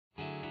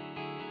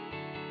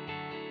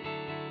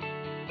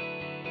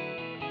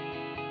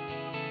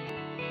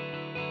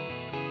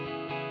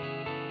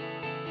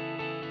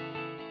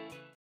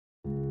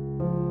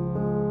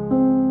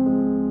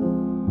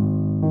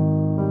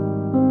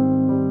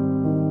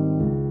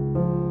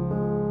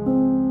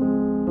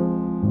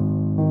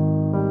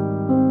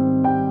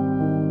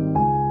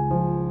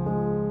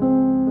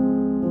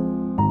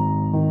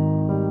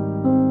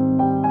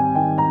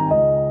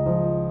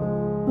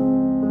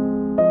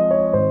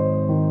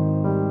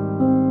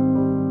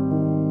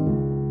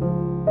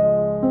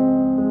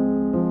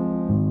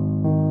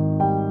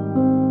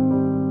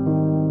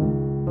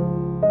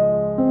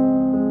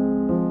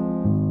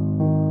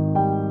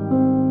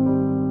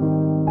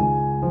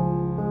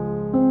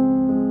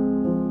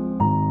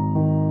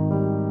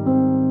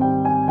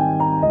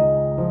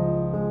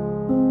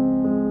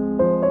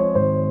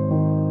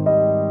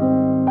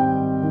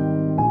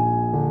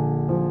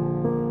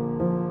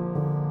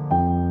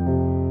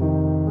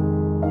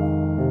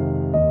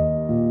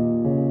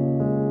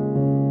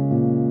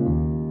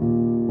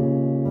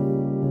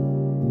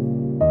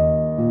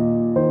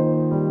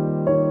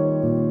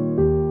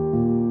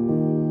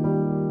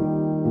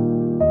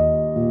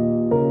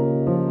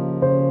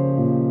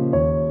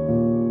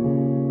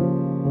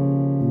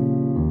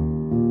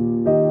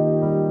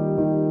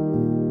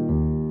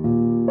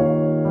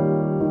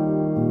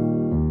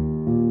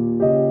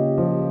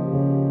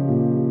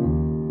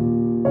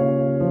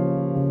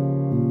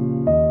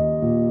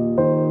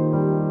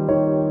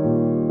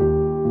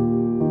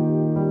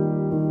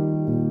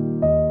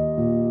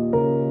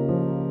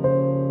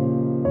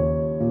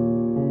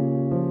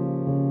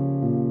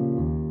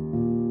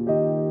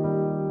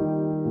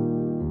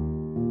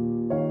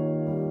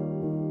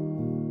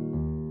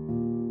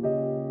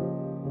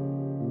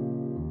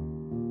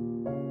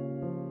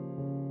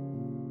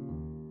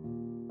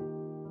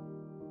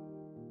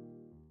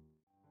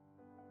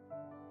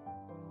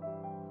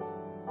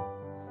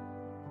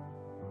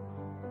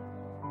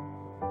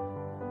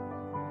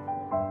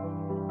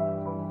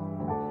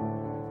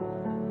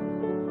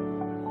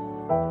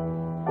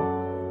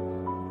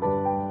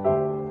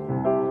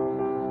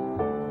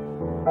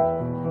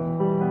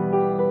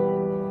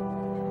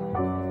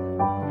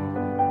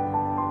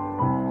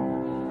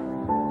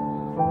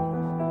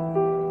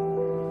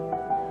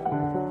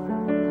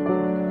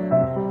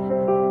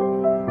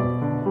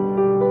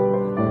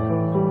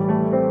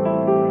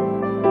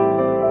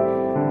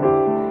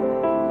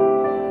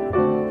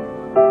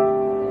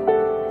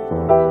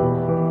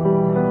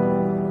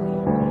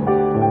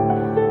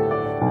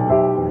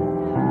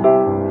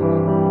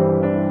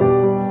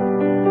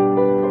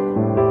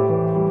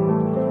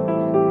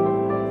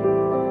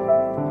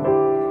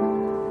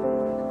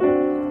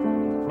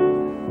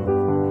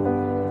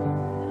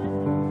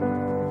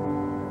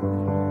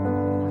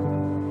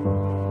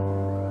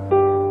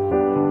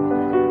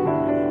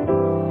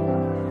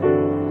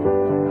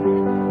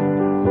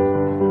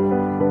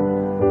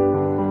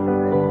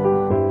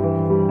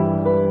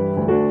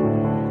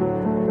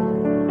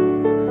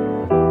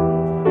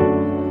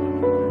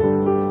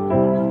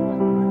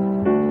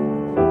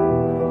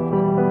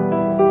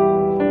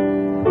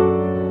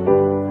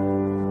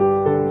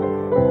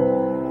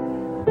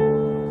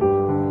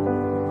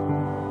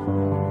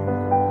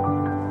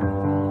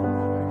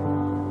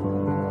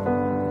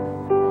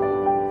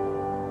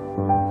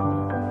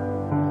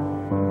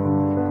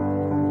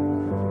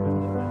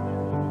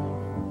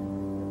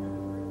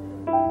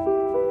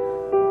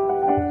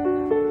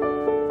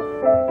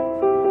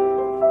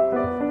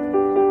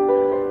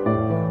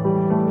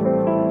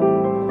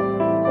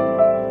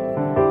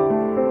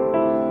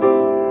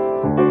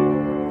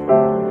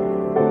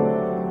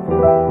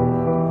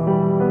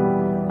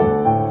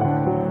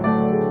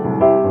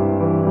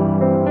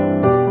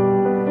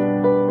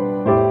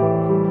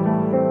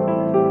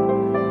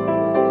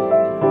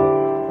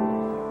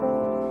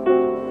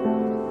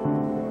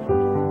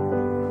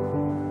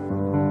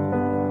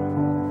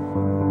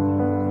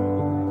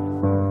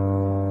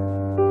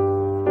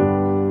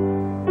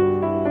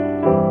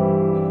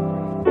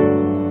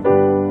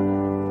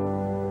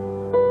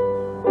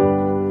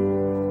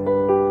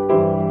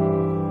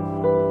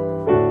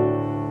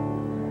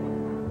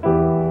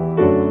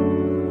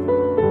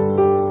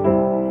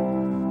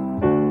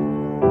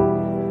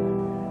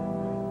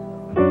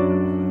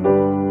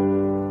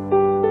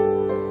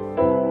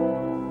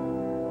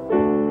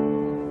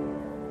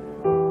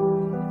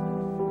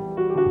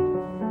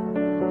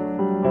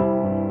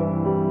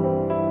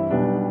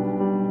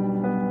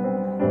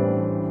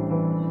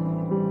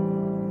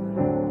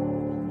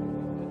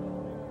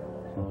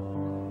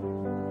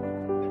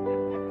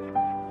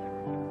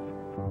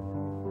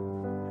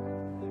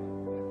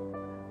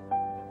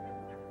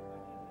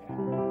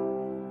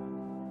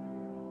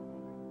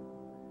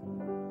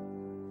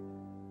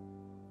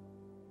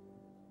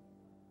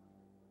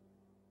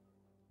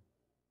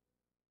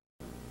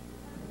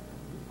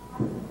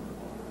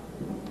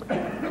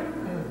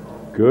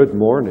Good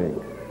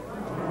morning.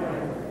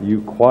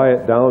 You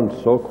quiet down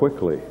so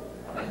quickly.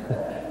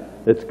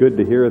 It's good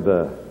to hear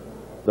the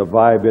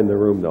vibe in the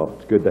room, though.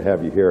 It's good to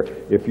have you here.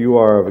 If you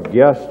are a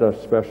guest,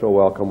 a special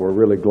welcome. We're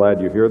really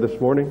glad you're here this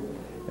morning.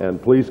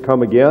 And please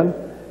come again.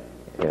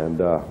 And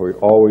we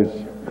always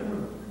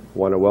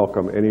want to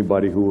welcome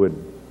anybody who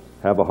would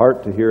have a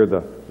heart to hear the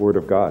Word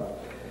of God.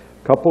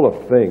 A couple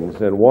of things.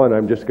 And one,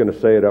 I'm just going to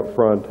say it up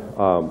front.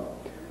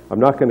 I'm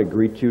not going to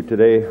greet you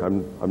today.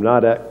 I'm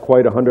not at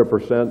quite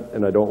 100%,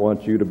 and I don't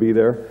want you to be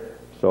there.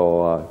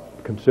 So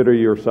consider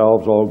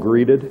yourselves all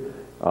greeted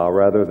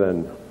rather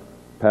than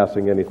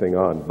passing anything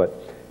on. But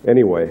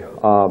anyway,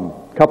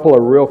 a couple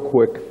of real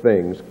quick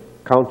things.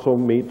 Council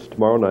meets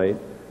tomorrow night,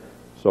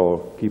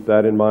 so keep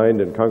that in mind.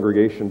 And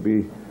congregation,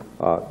 be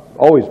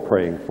always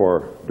praying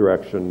for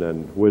direction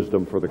and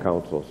wisdom for the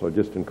council. So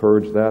just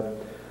encourage that.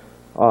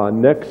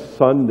 Next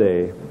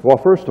Sunday, well,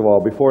 first of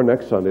all, before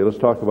next Sunday, let's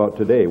talk about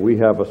today. We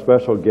have a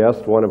special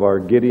guest, one of our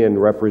Gideon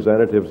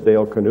representatives,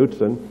 Dale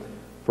Knutson,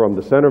 from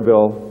the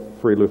Centerville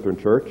Free Lutheran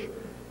Church,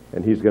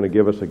 and he's going to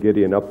give us a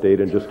Gideon update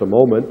in just a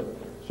moment.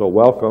 So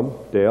welcome,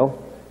 Dale.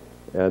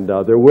 And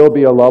there will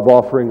be a love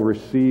offering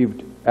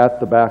received at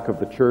the back of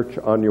the church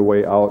on your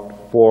way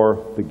out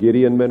for the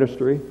Gideon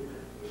ministry.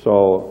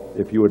 So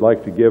if you would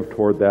like to give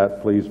toward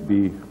that, please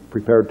be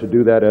prepared to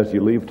do that as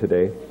you leave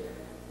today.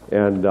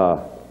 And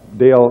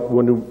Dale,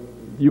 when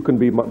you can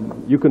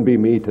be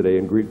me today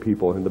and greet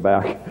people in the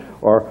back,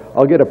 or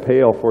I'll get a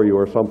pail for you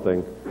or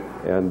something,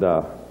 and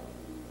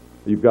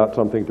you've got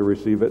something to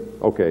receive it?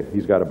 Okay,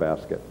 he's got a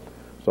basket.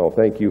 So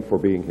thank you for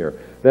being here.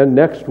 Then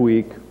next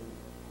week,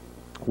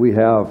 we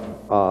have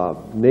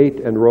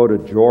Nate and Rhoda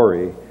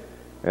Jory,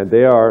 and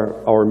they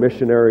are our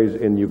missionaries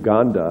in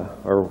Uganda,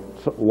 or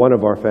one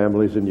of our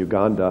families in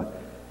Uganda,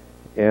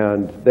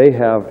 and they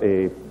have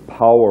a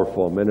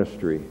powerful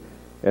ministry.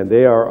 And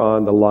they are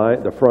on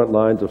the front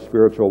lines of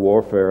spiritual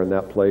warfare in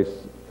that place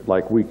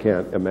like we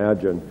can't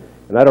imagine.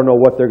 And I don't know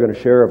what they're going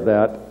to share of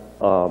that.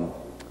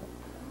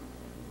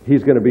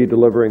 He's going to be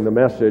delivering the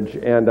message,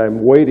 and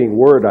I'm waiting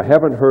word. I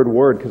haven't heard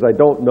word because I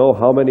don't know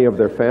how many of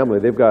their family.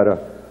 They've got a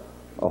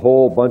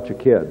whole bunch of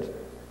kids.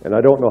 And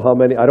I don't know how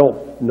many. I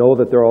don't know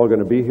that they're all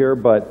going to be here,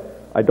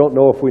 but I don't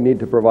know if we need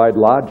to provide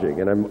lodging.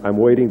 And I'm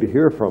waiting to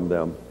hear from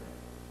them.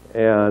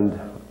 And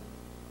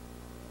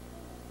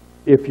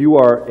if you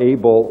are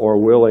able or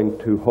willing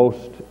to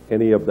host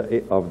any of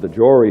the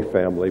Jory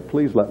family,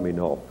 please let me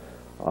know.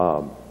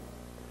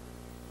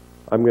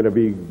 I'm going to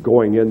be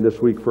going in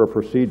this week for a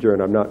procedure,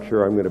 and I'm not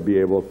sure I'm going to be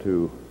able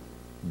to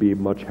be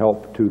much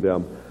help to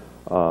them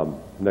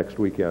next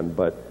weekend.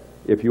 But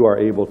if you are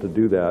able to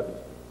do that,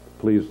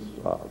 please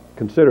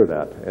consider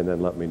that and then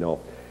let me know.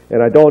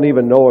 And I don't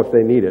even know if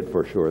they need it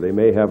for sure. They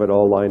may have it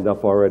all lined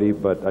up already,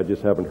 but I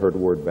just haven't heard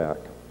word back.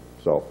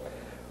 So.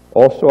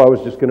 Also, I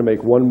was just going to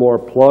make one more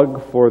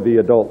plug for the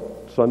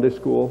adult Sunday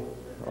school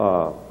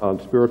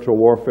on spiritual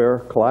warfare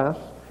class.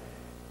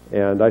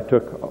 And I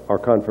took our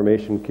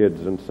confirmation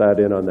kids and sat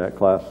in on that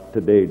class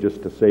today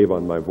just to save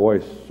on my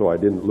voice so I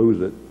didn't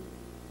lose it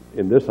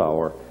in this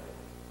hour.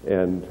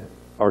 And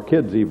our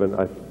kids even,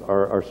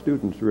 our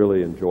students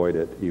really enjoyed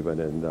it even,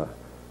 and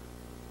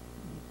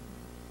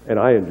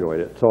I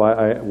enjoyed it. So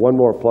one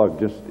more plug,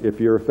 just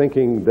if you're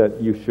thinking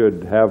that you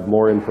should have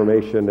more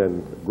information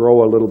and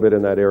grow a little bit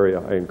in that area,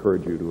 I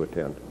encourage you to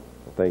attend.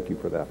 Thank you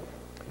for that.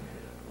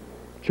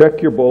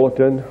 Check your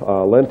bulletin.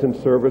 Lenten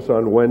service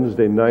on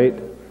Wednesday night.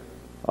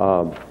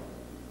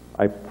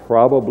 I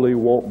probably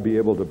won't be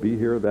able to be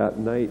here that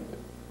night.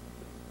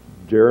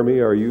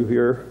 Jeremy, are you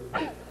here?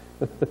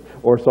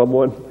 Or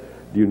someone?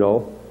 Do you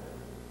know?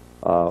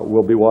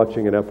 We'll be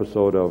watching an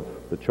episode of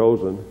The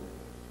Chosen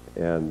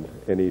and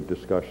any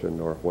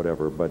discussion or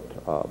whatever, but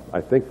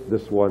I think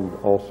this one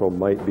also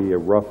might be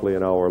roughly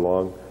an hour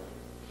long.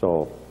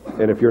 So,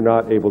 and if you're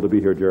not able to be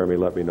here, Jeremy,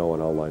 let me know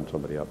and I'll line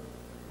somebody up.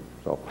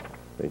 So,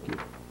 thank you.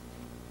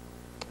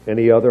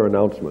 Any other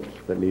announcements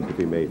that need to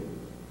be made?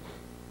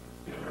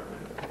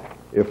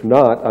 If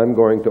not, I'm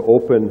going to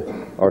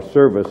open our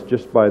service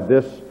just by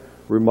this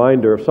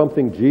reminder of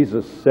something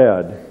Jesus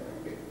said.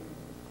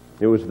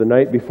 It was the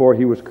night before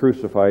he was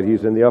crucified.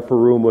 He's in the upper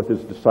room with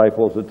his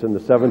disciples. It's in the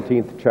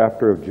 17th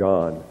chapter of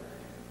John.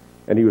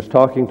 And he was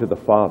talking to the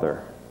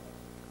Father.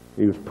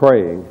 He was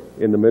praying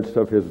in the midst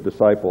of his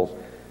disciples.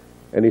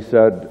 And he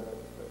said,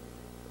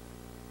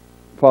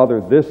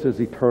 Father, this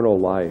is eternal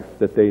life,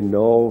 that they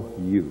know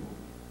you.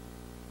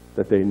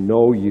 That they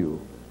know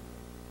you.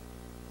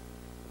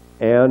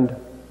 And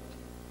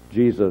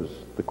Jesus,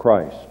 the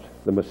Christ,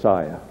 the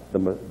Messiah,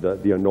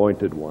 the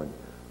anointed one,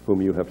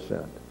 whom you have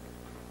sent.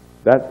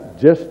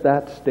 Just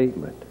that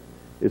statement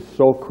is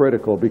so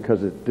critical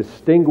because it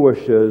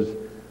distinguishes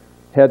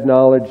head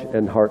knowledge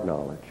and heart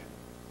knowledge.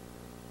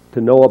 To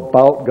know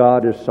about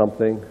God is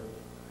something,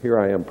 here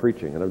I am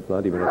preaching, and I'm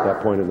not even at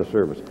that point in the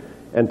service.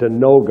 And to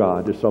know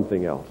God is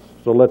something else.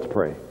 So let's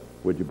pray.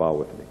 Would you bow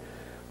with me?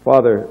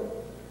 Father,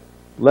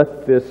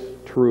 let this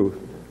truth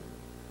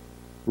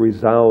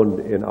resound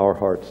in our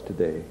hearts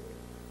today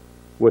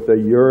with a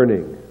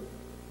yearning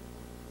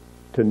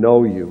to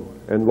know you.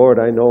 And Lord,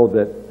 I know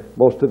that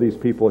most of these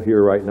people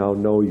here right now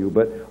know you,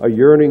 but a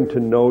yearning to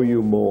know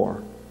you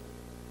more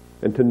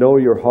and to know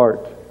your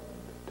heart,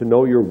 to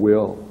know your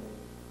will,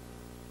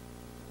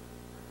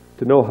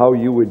 to know how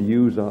you would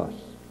use us.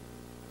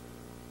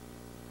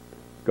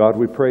 God,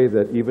 we pray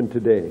that even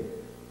today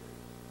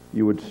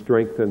you would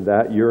strengthen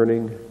that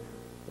yearning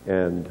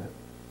and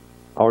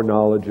our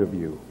knowledge of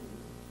you.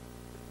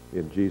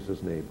 In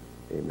Jesus' name,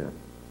 amen.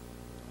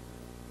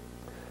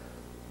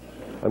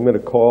 I'm going to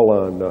call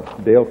on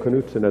Dale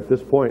Knutson at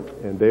this point.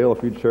 And Dale,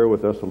 if you'd share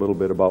with us a little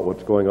bit about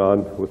what's going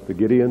on with the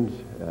Gideons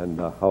and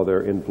how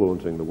they're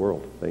influencing the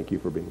world. Thank you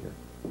for being here.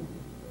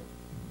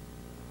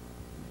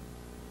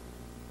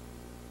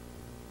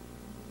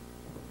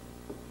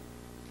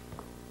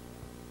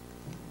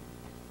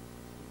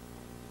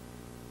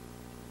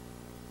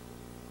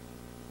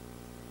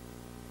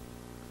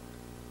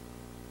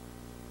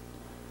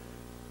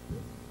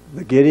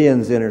 The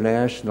Gideons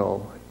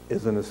International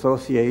is an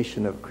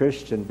association of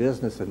Christian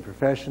business and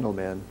professional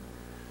men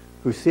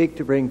who seek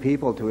to bring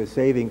people to a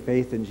saving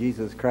faith in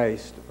Jesus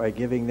Christ by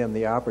giving them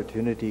the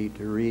opportunity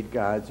to read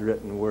God's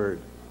written word.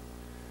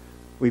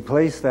 We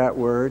place that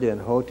word in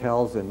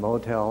hotels and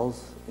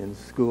motels, in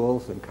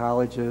schools and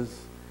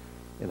colleges,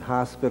 in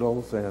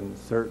hospitals and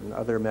certain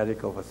other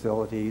medical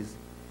facilities,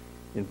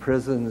 in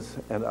prisons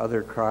and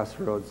other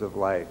crossroads of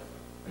life.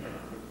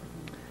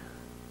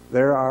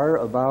 There are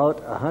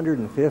about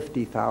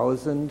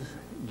 150,000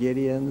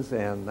 Gideons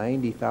and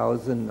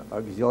 90,000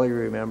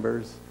 auxiliary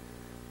members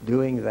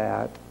doing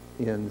that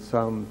in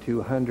some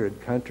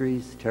 200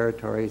 countries,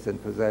 territories,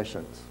 and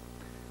possessions.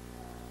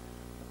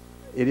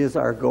 It is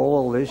our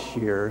goal this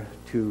year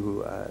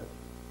to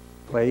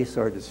place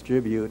or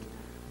distribute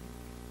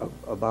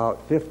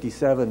about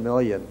 57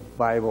 million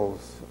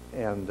Bibles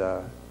and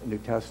New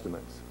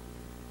Testaments.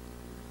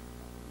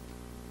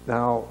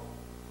 Now,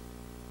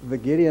 the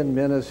Gideon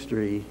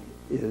ministry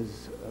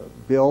is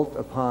built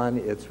upon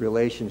its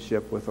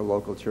relationship with the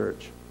local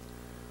church.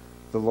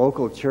 The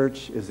local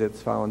church is its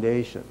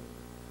foundation.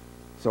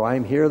 So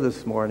I'm here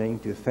this morning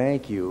to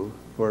thank you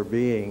for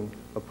being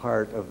a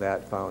part of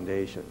that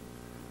foundation.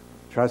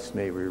 Trust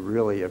me, we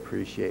really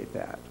appreciate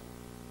that.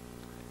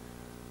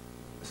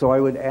 So I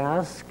would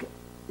ask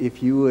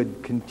if you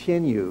would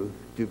continue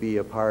to be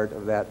a part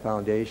of that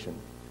foundation.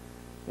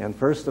 And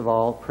first of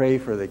all, pray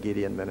for the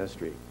Gideon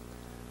ministry.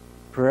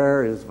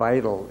 Prayer is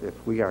vital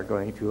if we are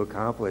going to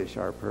accomplish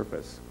our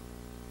purpose.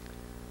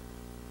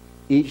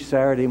 Each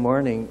Saturday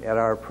morning at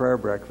our prayer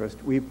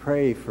breakfast, we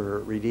pray for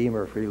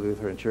Redeemer Free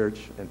Lutheran Church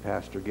and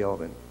Pastor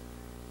Gilman.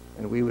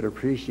 And we would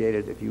appreciate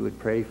it if you would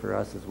pray for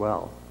us as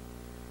well.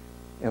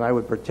 And I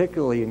would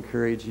particularly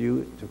encourage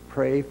you to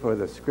pray for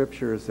the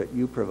scriptures that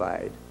you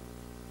provide,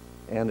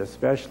 and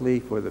especially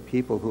for the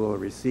people who will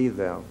receive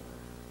them,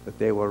 that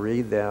they will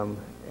read them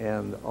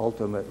and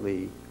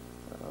ultimately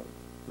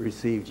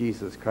receive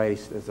Jesus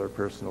Christ as their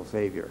personal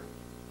Savior.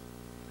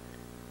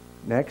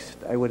 Next,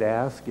 I would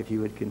ask if you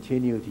would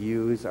continue to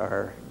use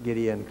our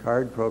Gideon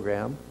card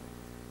program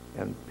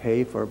and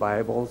pay for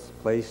Bibles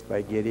placed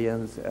by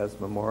Gideons as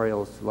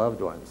memorials to loved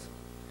ones.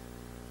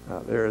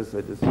 There is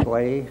a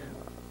display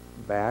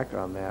back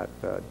on that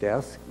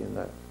desk in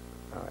the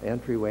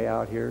entryway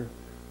out here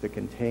that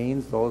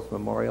contains those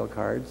memorial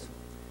cards.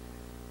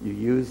 You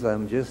use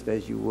them just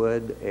as you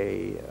would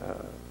a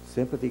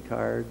sympathy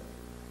card.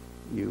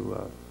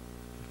 You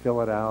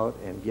fill it out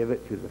and give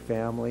it to the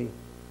family,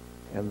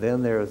 and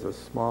then there is a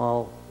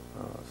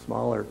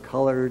smaller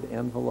colored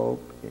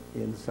envelope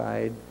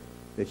inside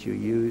that you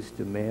use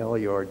to mail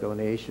your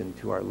donation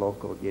to our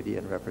local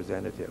Gideon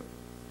representative.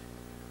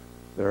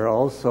 There are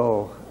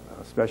also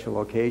special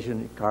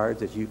occasion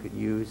cards that you can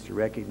use to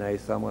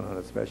recognize someone on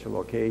a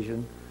special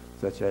occasion,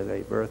 such as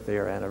a birthday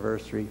or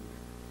anniversary.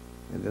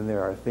 And then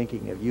there are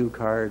thinking of you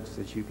cards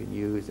that you can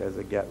use as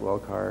a get well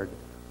card,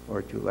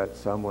 or to let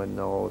someone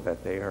know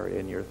that they are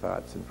in your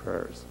thoughts and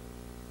prayers.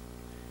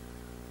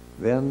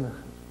 Then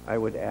I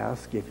would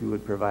ask if you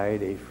would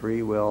provide a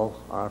free will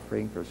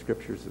offering for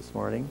scriptures this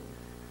morning.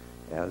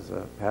 As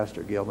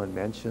Pastor Gilman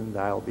mentioned,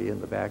 I'll be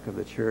in the back of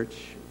the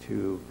church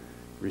to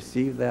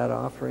receive that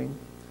offering.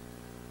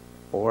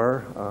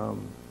 Or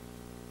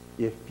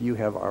if you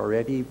have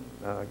already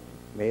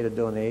made a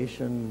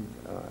donation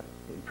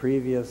in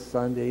previous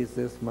Sundays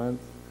this month,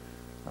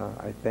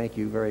 I thank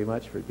you very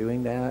much for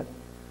doing that.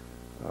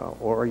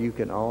 Or you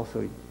can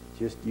also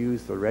just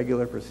use the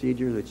regular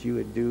procedure that you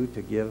would do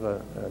to give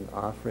an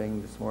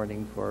offering this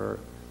morning for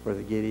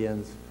the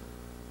Gideons.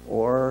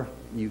 Or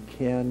you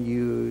can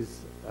use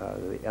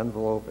the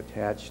envelope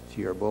attached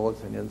to your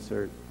bulletin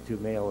insert to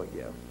mail a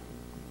gift.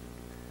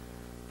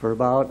 For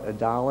about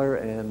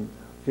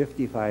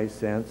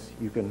 $1.55,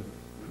 you can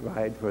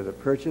provide for the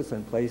purchase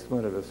and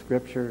placement of a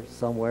scripture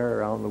somewhere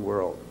around the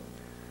world.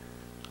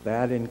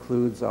 That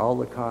includes all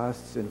the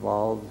costs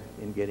involved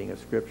in getting a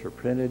scripture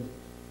printed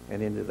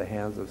and into the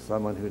hands of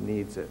someone who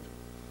needs it.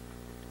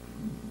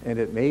 And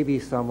it may be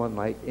someone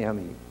like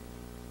Emmy.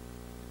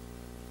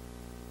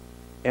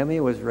 Emmy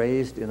was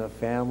raised in a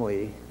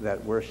family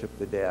that worshiped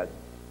the dead.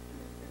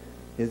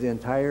 His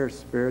entire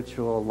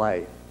spiritual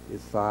life,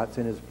 his thoughts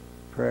and his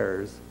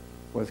prayers,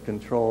 was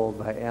controlled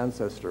by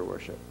ancestor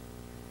worship.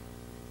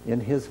 In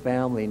his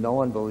family, no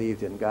one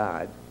believed in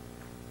God.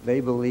 They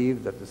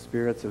believed that the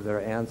spirits of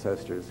their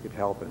ancestors could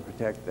help and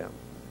protect them.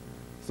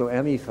 So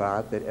Emmy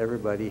thought that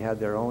everybody had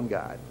their own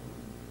God.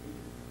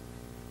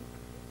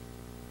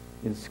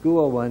 In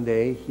school one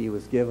day, he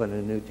was given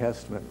a New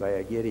Testament by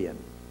a Gideon,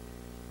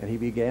 and he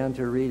began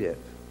to read it.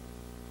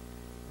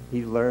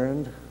 He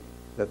learned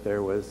that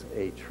there was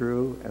a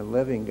true and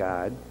living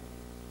God,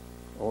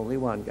 only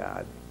one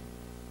God,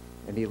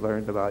 and he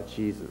learned about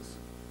Jesus.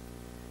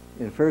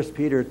 In 1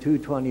 Peter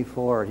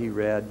 2:24, he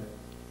read,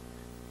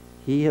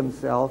 "He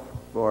himself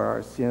bore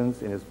our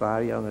sins in his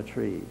body on the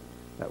tree,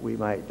 that we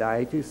might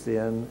die to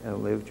sin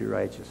and live to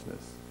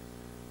righteousness.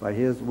 By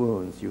his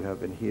wounds you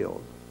have been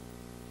healed."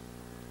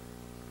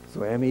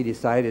 So Emmy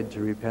decided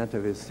to repent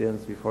of his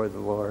sins before the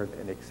Lord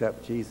and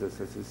accept Jesus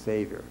as his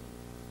Savior.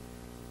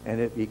 And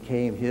it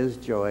became his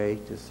joy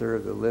to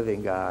serve the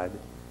living God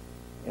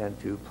and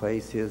to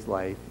place his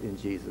life in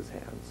Jesus'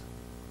 hands.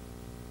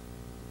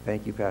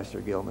 Thank you,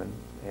 Pastor Gilman,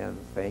 and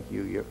thank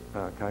you, your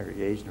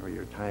congregation, for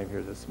your time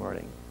here this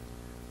morning.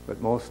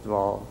 But most of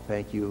all,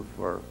 thank you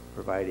for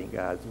providing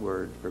God's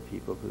word for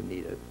people who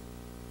need it.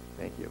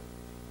 Thank you.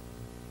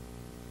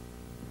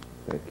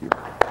 Thank you.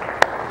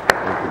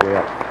 Thank you,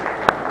 Dale.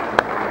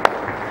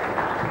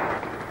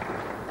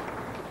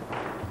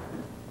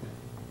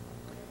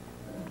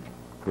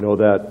 You know,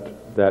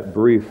 that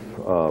brief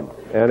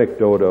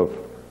anecdote of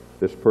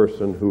this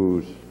person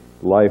whose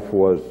life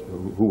was,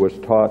 who was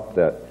taught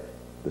that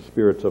the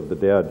spirits of the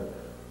dead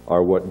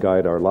are what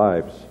guide our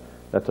lives,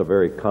 that's a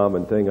very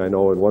common thing. I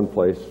know in one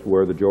place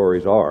where the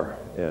Jories are,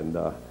 and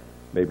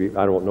maybe,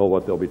 I don't know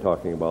what they'll be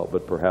talking about,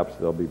 but perhaps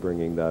they'll be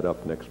bringing that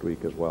up next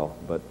week as well.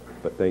 But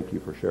thank you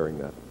for sharing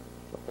that.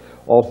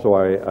 Also,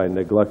 I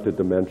neglected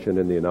to mention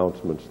in the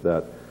announcements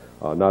that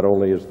not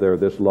only is there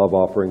this love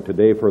offering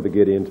today for the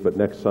Gideons, but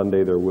next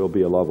Sunday there will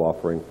be a love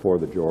offering for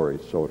the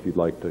Jories. So if you'd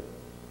like to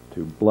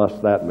bless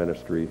that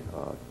ministry,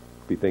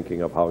 be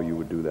thinking of how you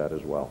would do that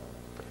as well.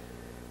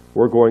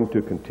 We're going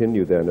to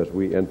continue then as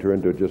we enter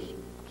into just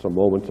some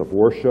moments of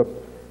worship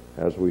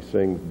as we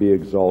sing, "Be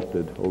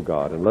Exalted, O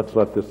God." And let's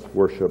let this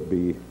worship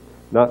be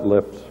not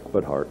lips,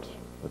 but hearts.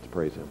 Let's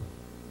praise him.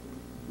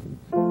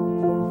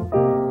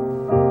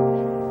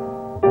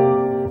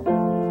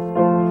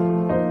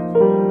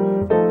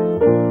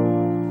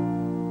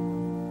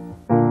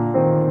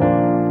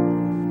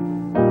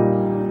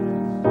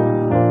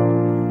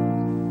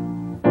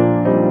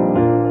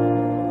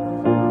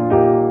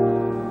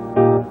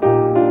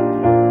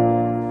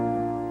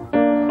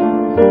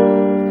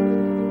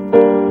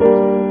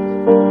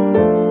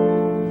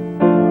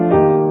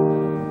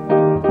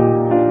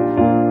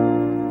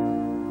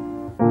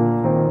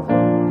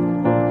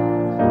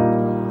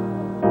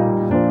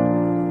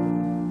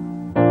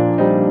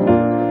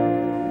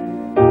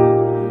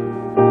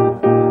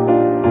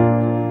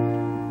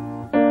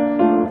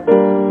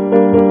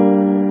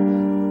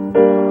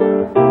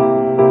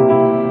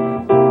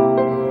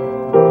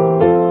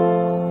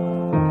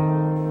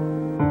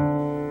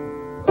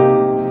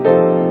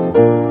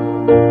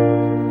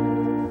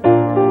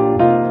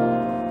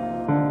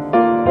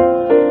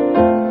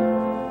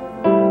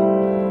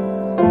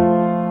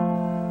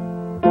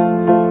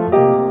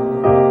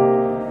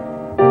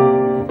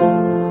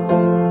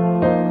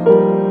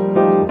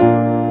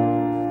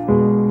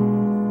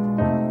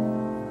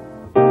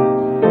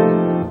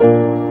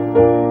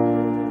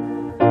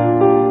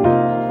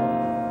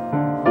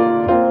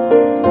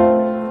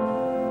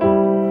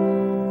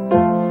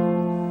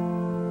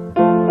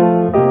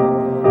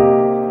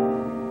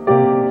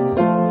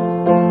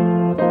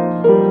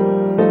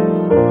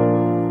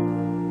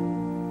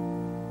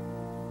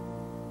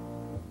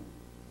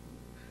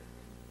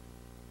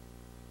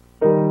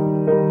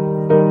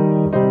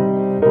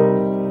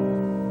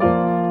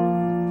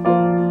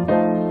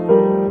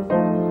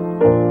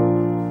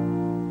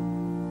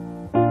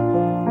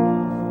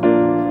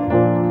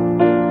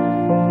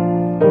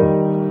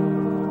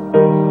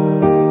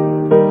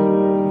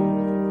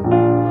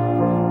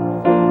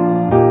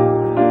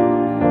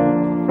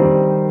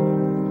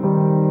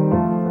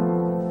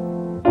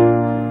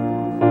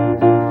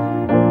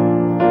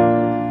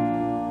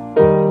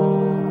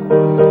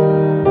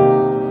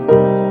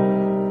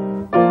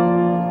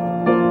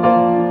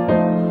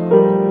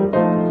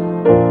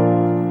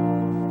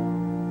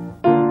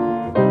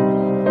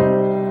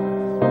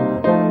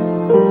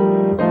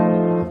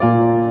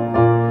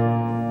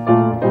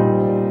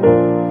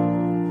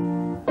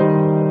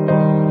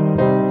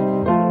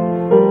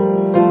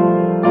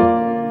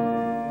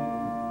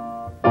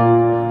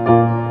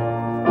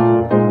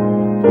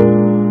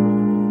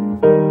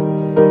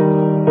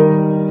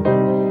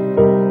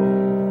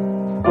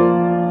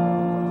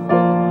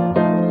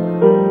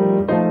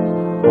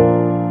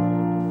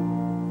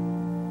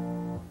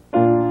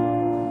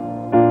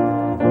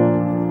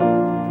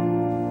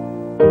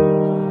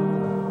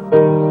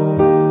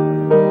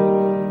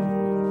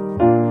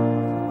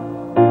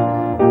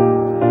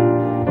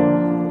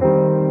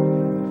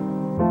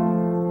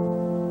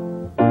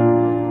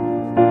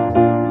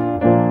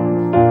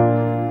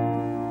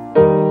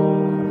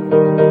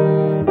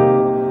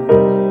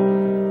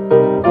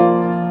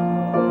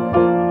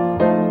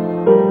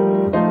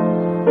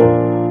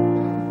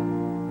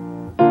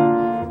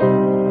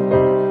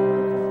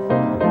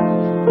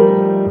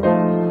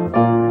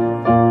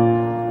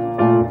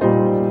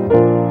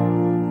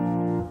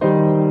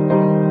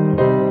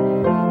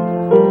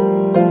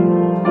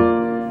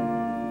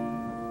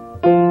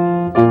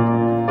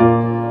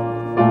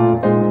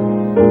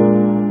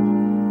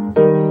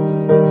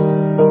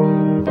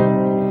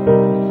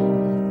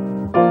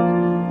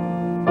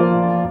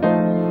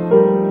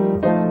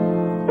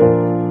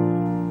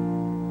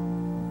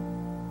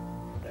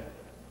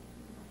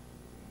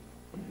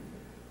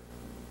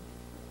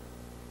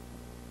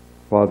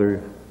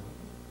 Father,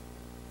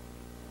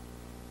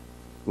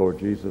 Lord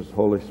Jesus,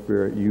 Holy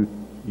Spirit,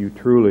 you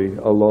truly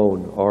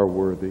alone are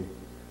worthy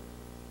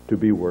to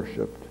be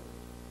worshiped.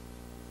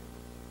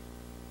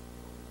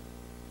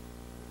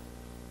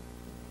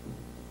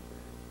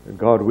 And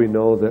God, we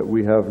know that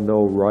we have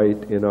no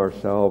right in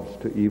ourselves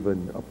to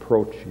even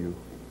approach you.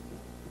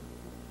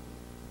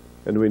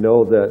 And we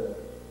know that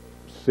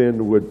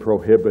sin would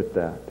prohibit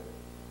that.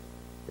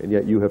 And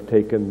yet you have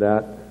taken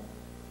that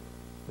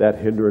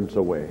hindrance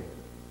away.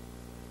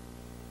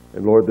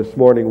 And Lord, this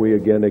morning we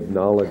again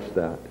acknowledge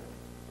that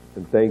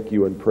and thank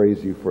you and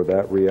praise you for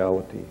that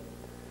reality.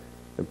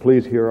 And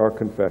please hear our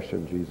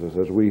confession, Jesus,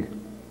 as we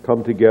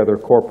come together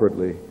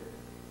corporately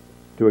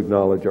to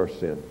acknowledge our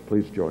sin.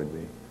 Please join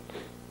me.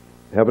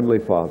 Heavenly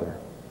Father,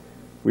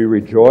 we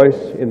rejoice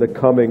in the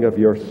coming of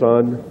your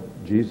Son,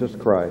 Jesus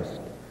Christ,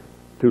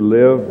 to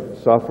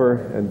live, suffer,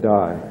 and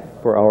die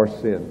for our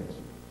sins.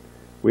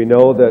 We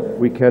know that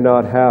we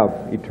cannot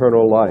have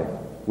eternal life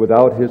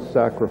without his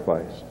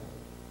sacrifice.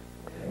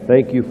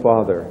 Thank you,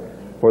 Father,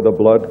 for the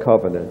blood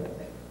covenant.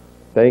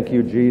 Thank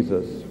you,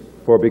 Jesus,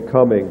 for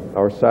becoming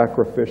our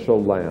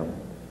sacrificial lamb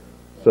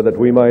so that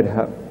we might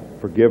have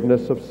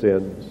forgiveness of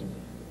sins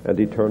and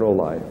eternal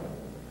life.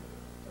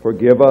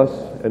 Forgive us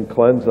and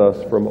cleanse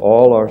us from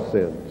all our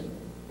sins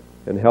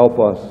and help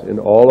us in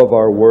all of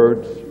our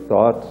words,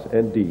 thoughts,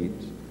 and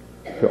deeds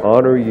to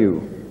honor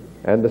you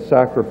and the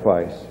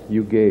sacrifice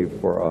you gave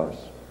for us.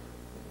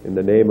 In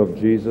the name of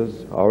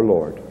Jesus, our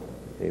Lord.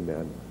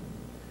 Amen.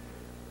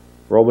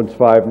 Romans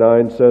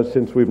 5:9 says,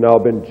 since we've now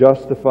been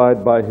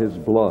justified by his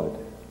blood,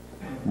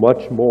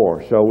 much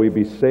more shall we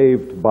be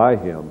saved by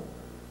him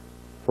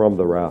from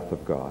the wrath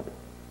of God.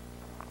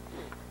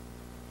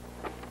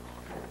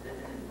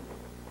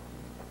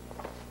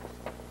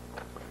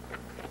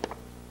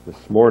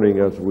 This morning,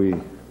 as we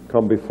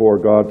come before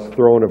God's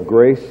throne of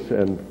grace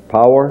and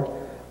power,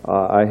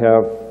 I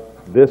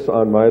have this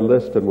on my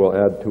list, and we'll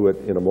add to it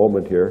in a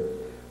moment here.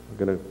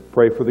 I'm going to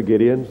pray for the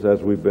Gideons,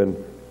 as we've been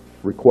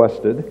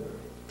requested.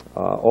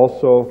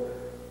 Also,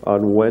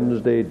 on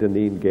Wednesday,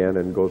 Deneen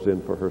Gannon goes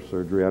in for her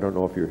surgery. I don't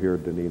know if you're here,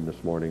 Deneen,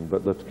 this morning,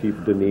 but let's keep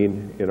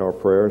Deneen in our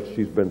prayers.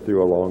 She's been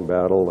through a long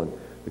battle, and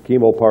the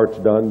chemo part's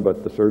done,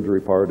 but the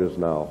surgery part is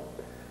now.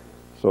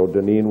 So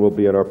Deneen will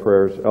be in our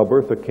prayers.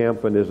 Albertha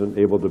Campen isn't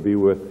able to be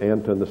with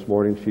Anton this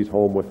morning. She's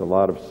home with a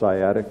lot of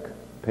sciatic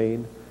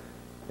pain,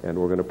 and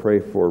we're going to pray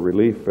for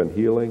relief and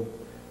healing.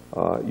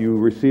 You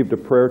received a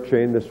prayer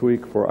chain this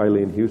week for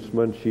Eileen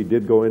Huseman. She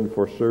did go in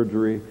for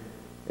surgery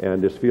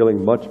and is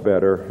feeling much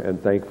better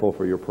and thankful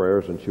for your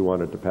prayers, and she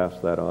wanted to pass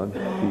that on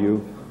to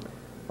you.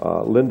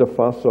 Linda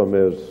Fossum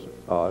is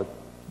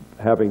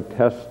having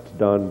tests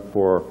done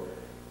for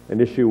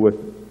an issue with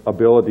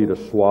ability to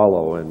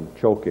swallow and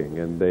choking,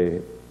 and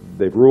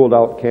they've ruled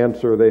out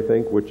cancer, they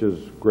think, which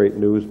is great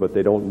news, but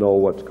they don't know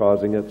what's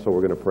causing it, so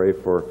we're going to pray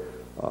for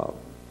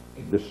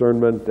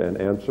discernment and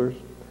answers.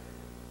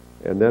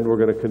 And then we're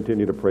going to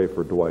continue to pray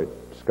for Dwight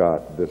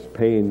Scott, this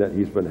pain that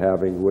he's been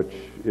having, which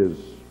is,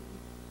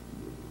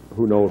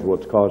 who knows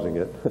what's causing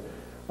it.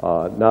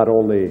 Not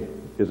only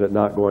is it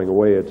not going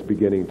away, it's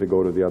beginning to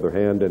go to the other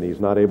hand, and he's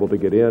not able to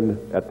get in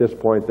at this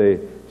point, they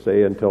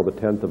say, until the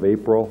 10th of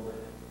April.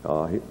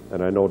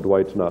 And I know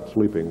Dwight's not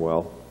sleeping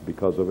well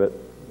because of it,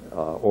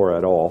 or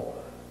at all.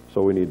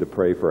 So we need to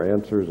pray for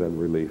answers and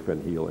relief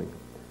and healing.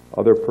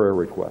 Other prayer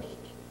requests?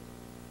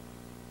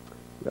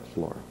 Yes,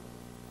 Laura.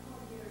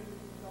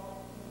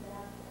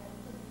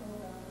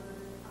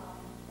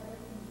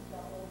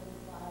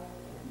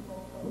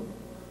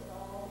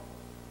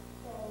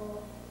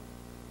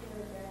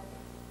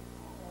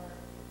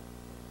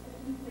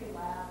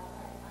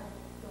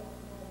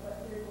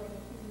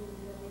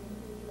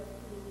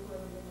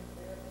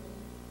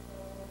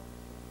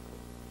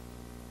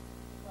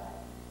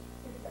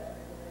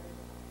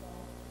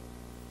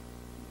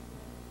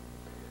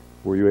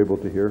 Were you able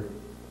to hear?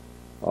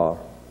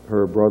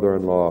 Her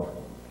brother-in-law,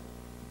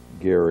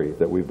 Gary,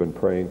 that we've been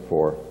praying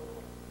for,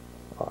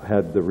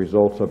 had the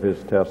results of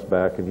his test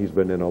back, and he's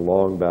been in a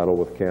long battle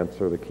with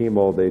cancer. The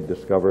chemo, they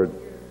discovered,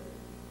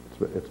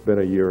 it's been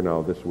a year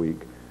now this week.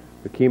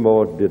 The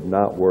chemo did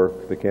not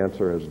work. The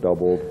cancer has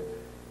doubled.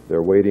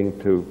 They're waiting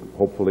to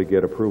hopefully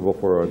get approval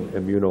for an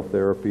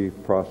immunotherapy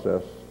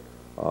process,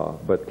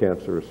 but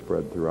cancer is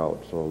spread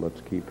throughout. So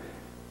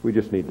we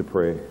just need to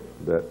pray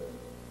that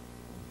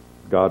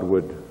God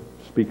would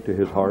speak to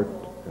his heart,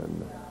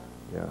 and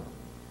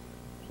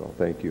so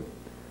thank you.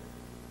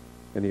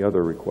 Any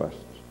other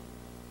requests?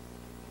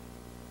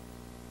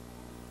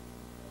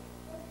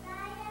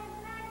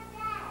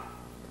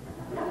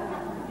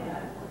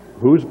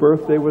 Whose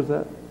birthday was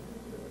that?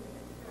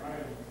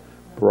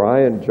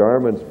 Brian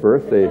Jarman's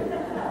birthday.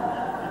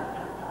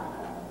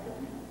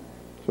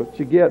 That's what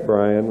you get,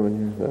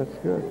 Brian. That's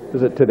good.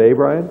 Is it today,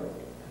 Brian?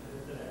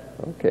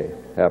 Okay.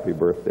 Happy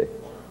birthday.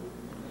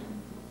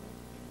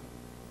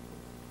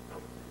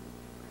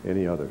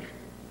 Any others?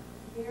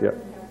 Yep.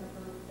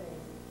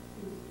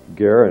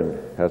 Garen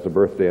has a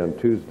birthday on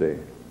Tuesday.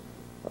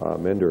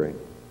 Mendering.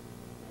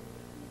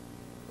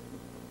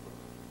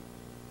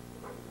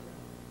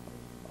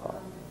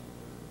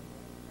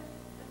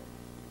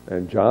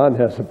 And John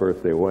has a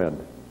birthday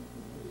when?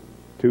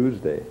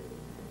 Tuesday.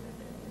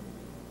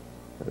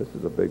 This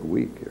is a big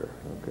week here.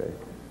 Okay.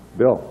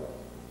 Bill.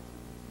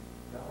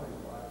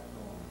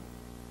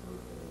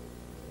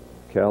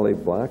 Callie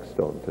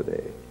Blackstone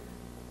today.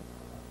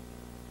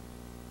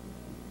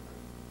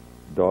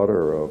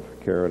 Daughter of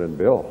Karen and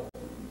Bill.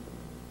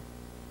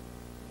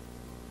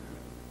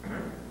 Okay.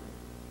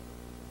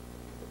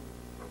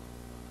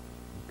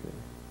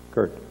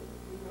 Kurt.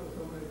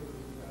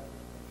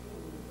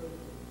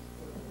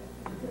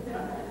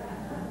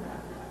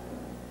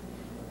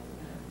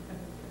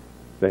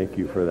 Thank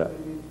you for that.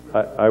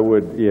 I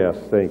would, yes,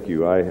 thank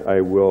you. I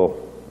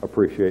will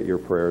appreciate your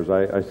prayers.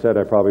 I said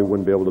I probably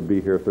wouldn't be able to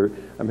be here.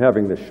 I'm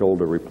having the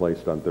shoulder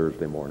replaced on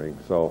Thursday morning,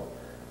 so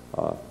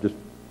just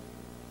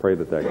pray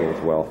that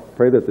goes well.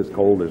 Pray that this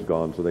cold is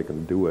gone so they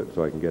can do it,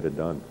 so I can get it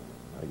done,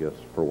 I guess,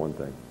 for one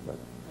thing. But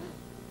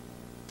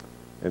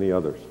any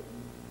others?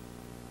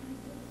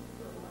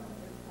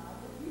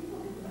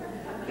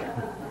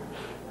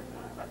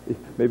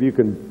 Maybe you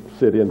can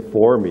sit in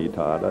for me,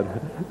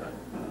 Todd.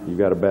 You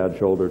got a bad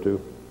shoulder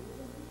too?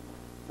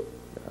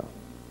 Yeah.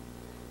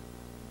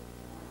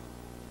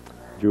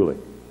 Julie.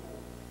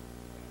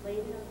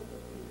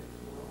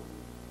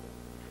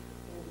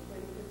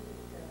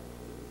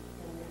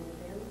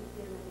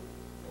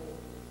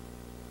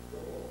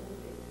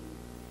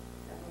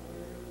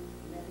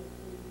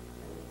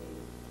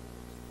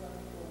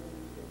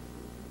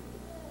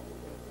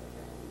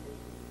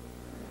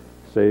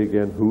 Say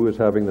again, who is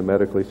having the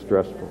medically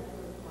stressful?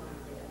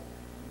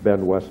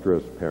 Ben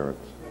Westra's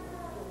parents.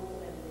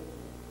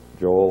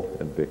 Joel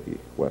and Vicki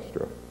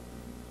Westra.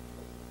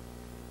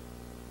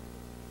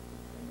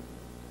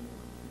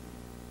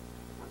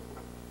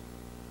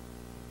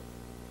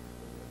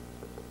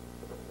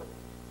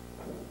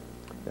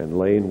 And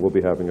Lane will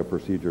be having a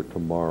procedure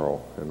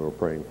tomorrow, and we're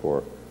praying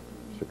for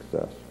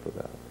success for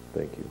that.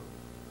 Thank you.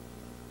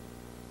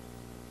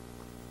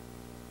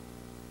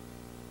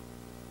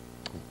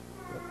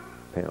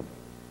 Pam.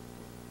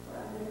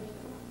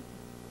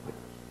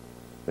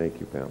 Thank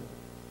you, Pam.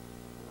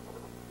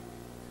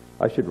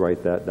 I should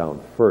write that down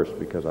first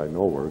because I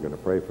know we're going to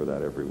pray for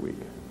that every week.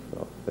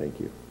 So, thank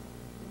you.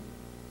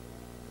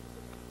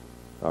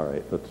 All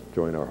right, let's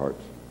join our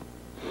hearts.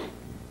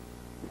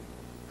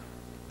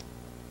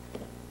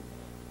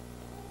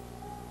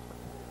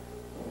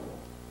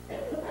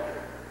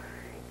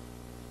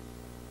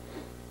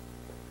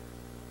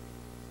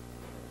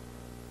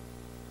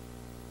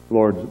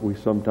 Lord, we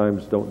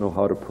sometimes don't know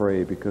how to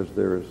pray because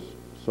there's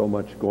so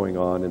much going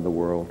on in the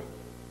world.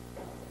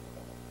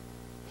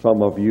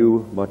 Some of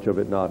you, much of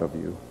it not of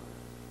you.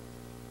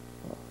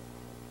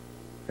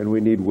 And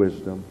we need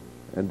wisdom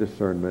and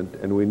discernment,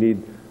 and we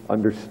need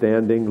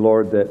understanding,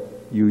 Lord, that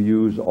you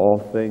use all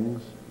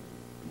things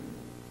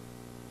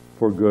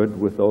for good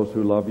with those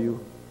who love you.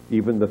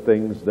 Even the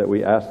things that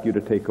we ask you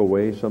to take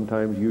away,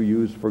 sometimes you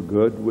use for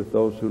good with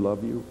those who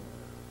love you.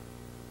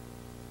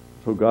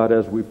 So God,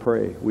 as we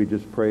pray, we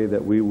just pray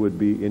that we would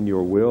be in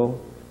your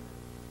will,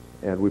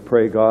 and we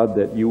pray, God,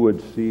 that you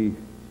would see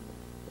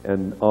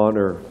and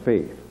honor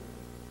faith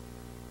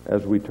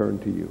as we turn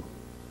to you.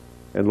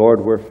 And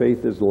Lord, where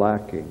faith is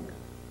lacking,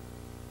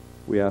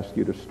 we ask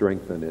you to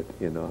strengthen it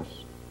in us.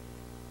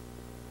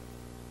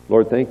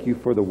 Lord, thank you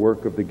for the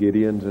work of the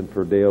Gideons and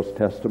for Dale's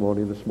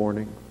testimony this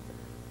morning.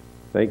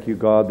 Thank you,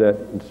 God, that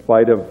in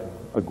spite of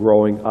a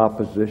growing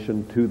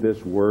opposition to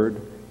this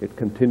word, it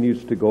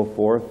continues to go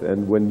forth,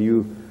 and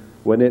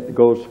when it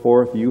goes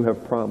forth, you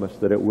have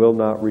promised that it will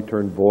not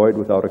return void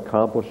without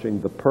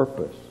accomplishing the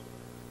purpose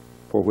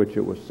for which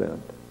it was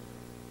sent.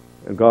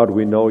 And God,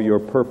 we know your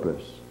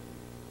purpose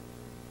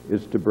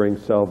is to bring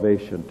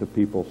salvation to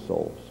people's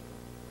souls.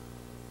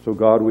 So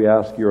God, we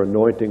ask your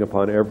anointing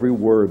upon every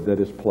word that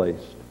is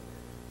placed.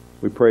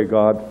 We pray,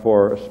 God,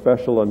 for a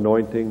special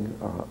anointing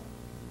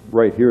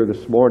right here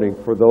this morning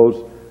for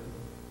those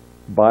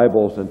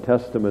Bibles and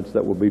Testaments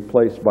that will be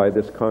placed by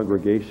this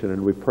congregation.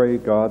 And we pray,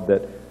 God,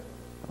 that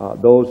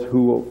those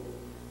who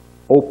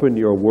open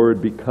your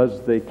word because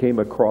they came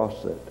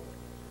across it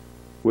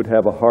would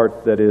have a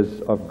heart that is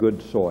of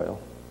good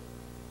soil.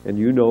 And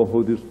you know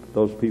who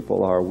those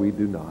people are. We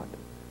do not.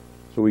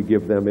 So we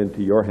give them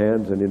into your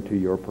hands and into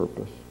your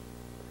purpose.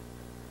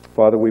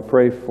 Father, we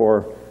pray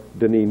for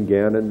Deneen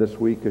Gannon this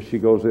week as she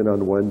goes in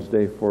on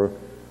Wednesday for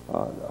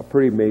a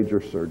pretty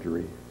major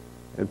surgery.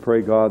 And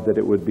pray, God, that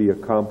it would be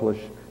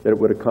accomplished, that it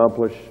would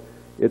accomplish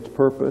its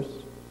purpose,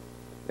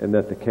 and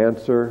that the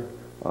cancer,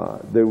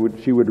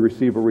 she would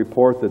receive a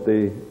report that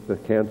the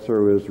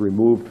cancer is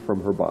removed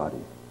from her body.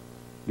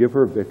 Give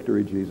her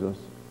victory, Jesus,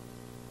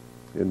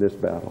 in this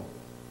battle.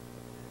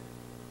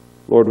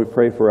 Lord, we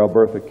pray for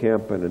Albertha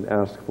Campen and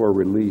ask for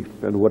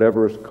relief, and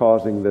whatever is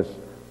causing this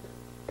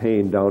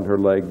pain down her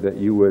leg, that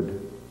you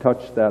would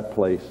touch that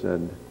place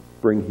and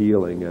bring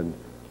healing and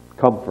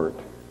comfort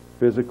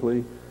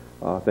physically.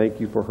 Thank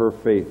you for her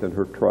faith and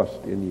her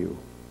trust in you.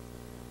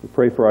 We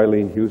pray for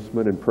Eileen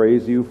Huseman and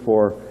praise you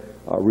for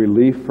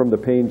relief from the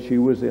pain she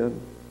was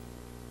in,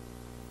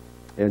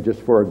 and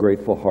just for a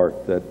grateful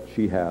heart that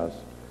she has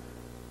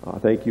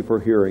Thank you for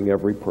hearing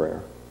every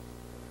prayer.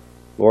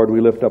 Lord,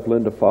 we lift up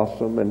Linda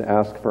Fossum and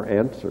ask for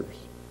answers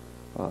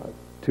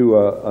to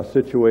a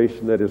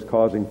situation that is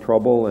causing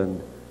trouble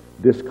and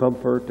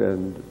discomfort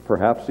and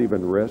perhaps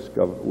even risk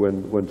of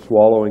when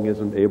swallowing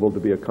isn't able to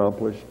be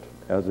accomplished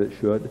as it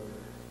should.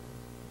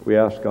 We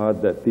ask,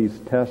 God, that these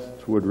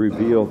tests would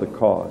reveal the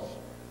cause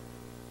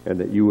and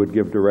that you would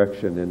give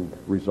direction in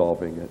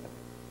resolving it.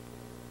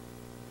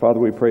 Father,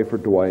 we pray for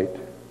Dwight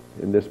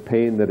in this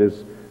pain that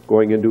is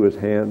going into his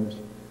hands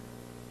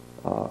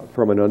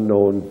for an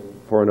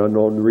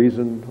unknown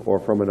reason or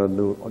from an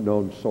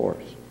unknown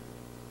source.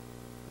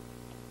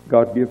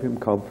 God, give him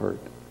comfort.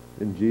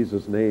 In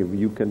Jesus' name,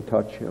 you can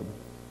touch him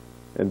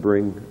and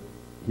bring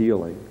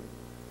healing.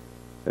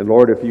 And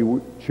Lord, if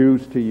you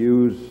choose to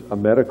use a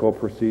medical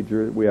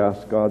procedure, we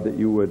ask, God, that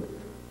you would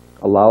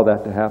allow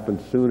that to happen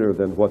sooner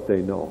than what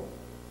they know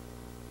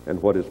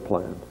and what is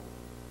planned.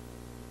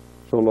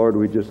 So Lord,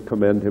 we just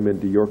commend him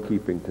into your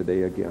keeping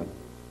today again.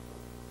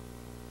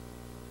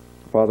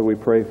 Father, we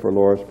pray for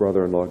Laura's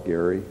brother-in-law,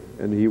 Gary,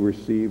 and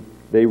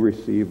they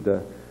received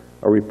a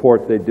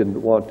report they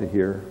didn't want to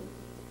hear,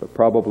 but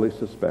probably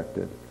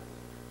suspected.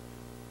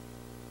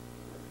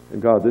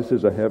 And God, this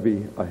is a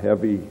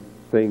heavy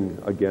thing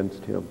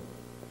against him.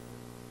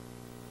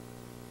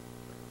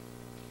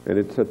 And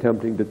it's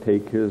attempting to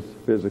take his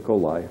physical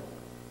life.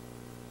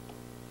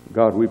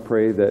 God, we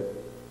pray that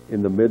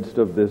in the midst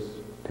of this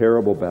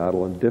terrible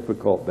battle and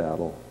difficult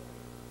battle,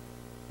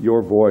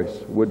 your voice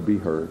would be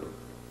heard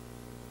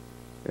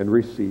and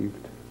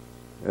received,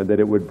 and that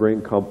it would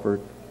bring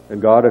comfort.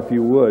 And God, if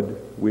you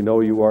would, we know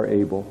you are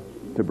able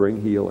to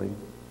bring healing.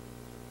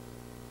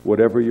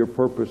 Whatever your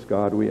purpose,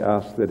 God, we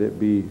ask that it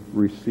be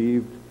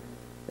received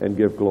and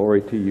give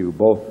glory to you,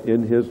 both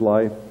in his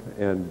life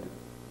and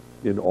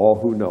in all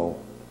who know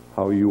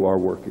how you are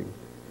working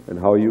and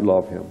how you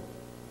love him.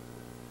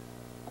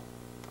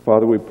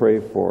 Father, we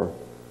pray for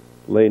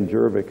Lane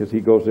Jervik as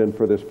he goes in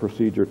for this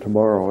procedure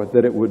tomorrow,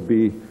 that it would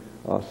be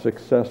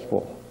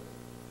successful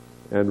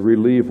and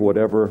relieve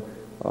whatever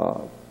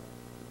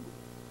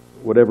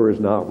is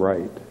not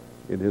right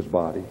in his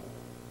body.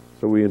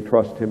 So we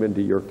entrust him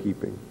into your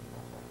keeping.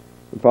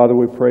 And Father,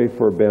 we pray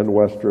for Ben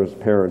Westra's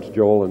parents,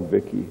 Joel and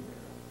Vicky,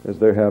 as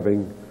they're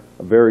having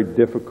a very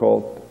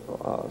difficult,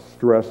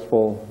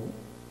 stressful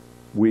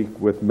week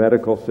with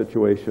medical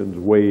situations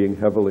weighing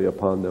heavily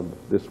upon them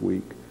this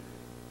week.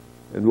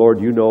 And Lord,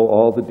 you know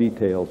all the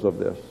details of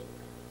this.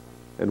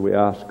 And we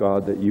ask,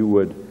 God, that you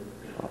would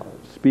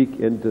speak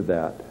into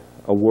that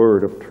a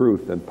word of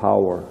truth and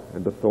power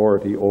and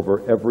authority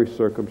over every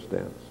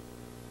circumstance,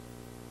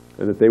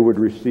 and that they would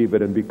receive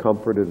it and be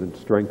comforted and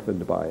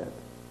strengthened by it.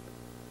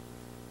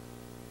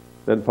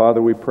 Then,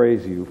 Father, we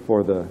praise you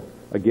for the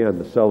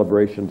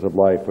celebrations of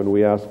life, and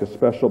we ask a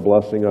special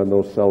blessing on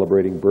those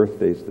celebrating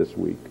birthdays this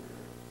week.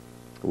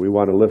 We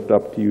want to lift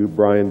up to you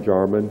Brian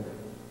Jarman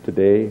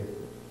today,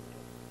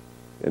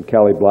 and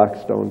Callie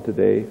Blackstone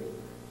today,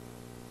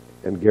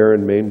 and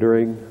Garen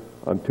Maindering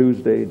on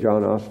Tuesday,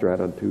 John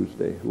Ostrat on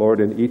Tuesday. Lord,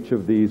 in each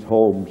of these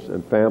homes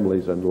and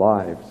families and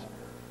lives,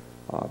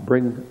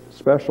 bring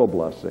special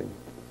blessing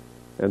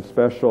and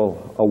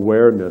special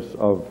awareness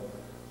of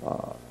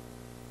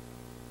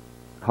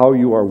how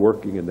you are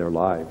working in their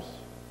lives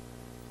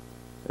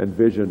and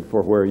vision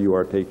for where you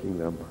are taking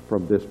them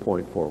from this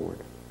point forward.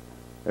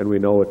 And we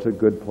know it's a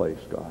good place,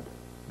 God,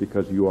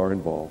 because you are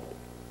involved.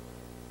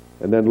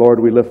 And then, Lord,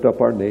 we lift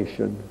up our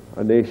nation,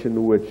 a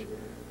nation which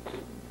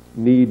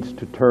needs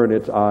to turn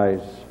its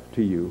eyes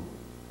to you.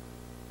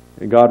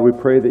 And God, we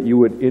pray that you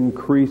would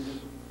increase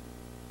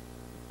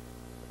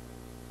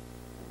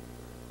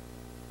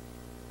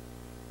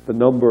the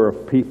number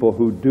of people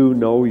who do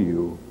know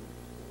you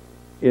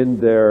in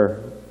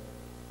their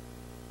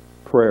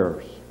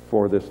prayers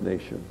for this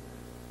nation.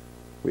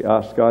 We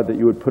ask, God, that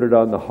you would put it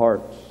on the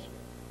hearts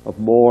of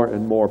more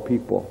and more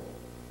people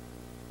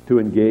to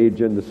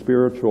engage in the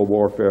spiritual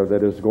warfare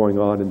that is going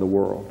on in the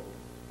world.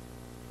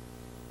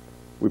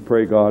 We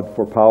pray, God,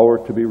 for power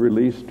to be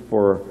released,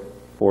 for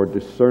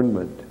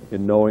discernment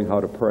in knowing how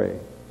to pray,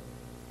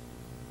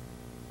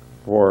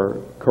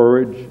 for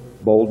courage,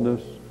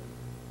 boldness,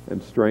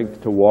 and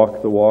strength to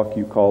walk the walk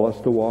you call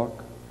us to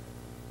walk.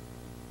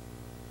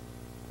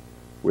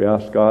 We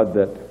ask, God,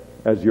 that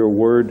as your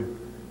word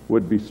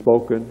would be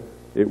spoken,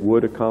 it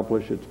would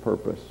accomplish its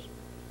purpose.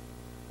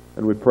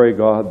 And we pray,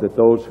 God, that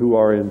those who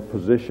are in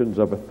positions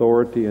of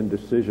authority and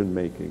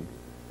decision-making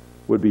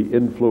would be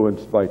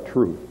influenced by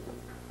truth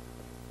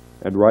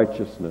and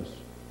righteousness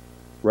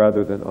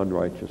rather than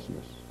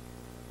unrighteousness.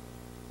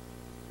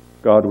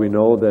 God, we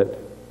know that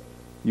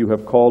you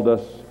have called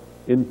us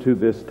into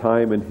this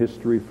time in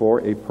history for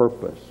a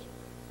purpose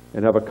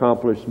and have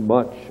accomplished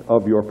much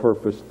of your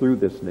purpose through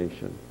this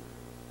nation.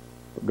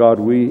 God,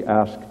 we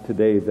ask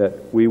today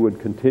that we would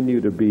continue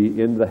to be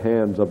in the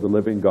hands of the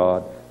living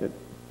God and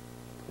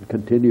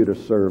continue to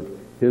serve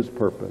his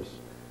purpose.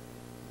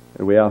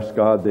 And we ask,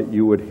 God, that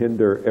you would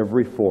hinder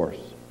every force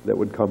that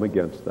would come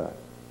against that.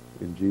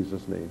 In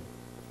Jesus' name.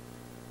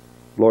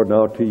 Lord,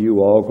 now to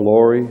you all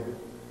glory,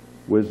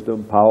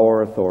 wisdom,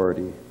 power,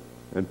 authority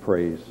and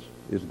praise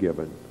is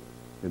given.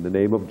 In the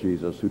name of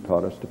Jesus, who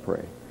taught us to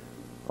pray.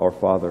 Our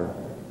Father,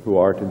 who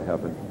art in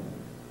heaven,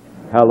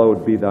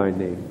 hallowed be thy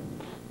name.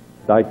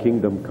 Thy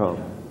kingdom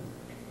come.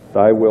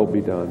 Thy will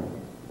be done,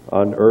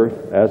 on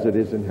earth as it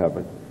is in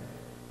heaven.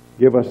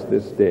 Give us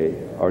this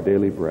day our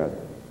daily bread,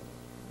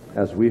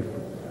 as we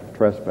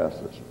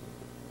trespasses,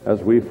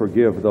 as we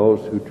forgive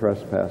those who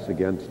trespass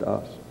against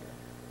us.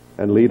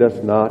 And lead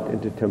us not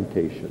into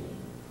temptation,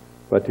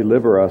 but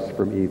deliver us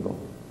from evil.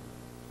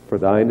 For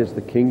thine is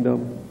the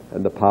kingdom,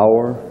 and the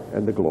power,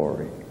 and the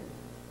glory.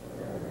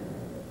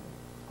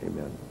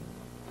 Amen.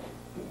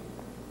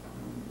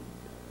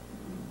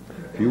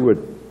 If you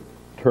would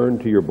turn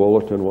to your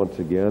bulletin once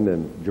again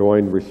and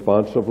join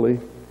responsively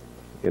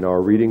in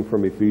our reading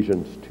from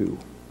Ephesians 2.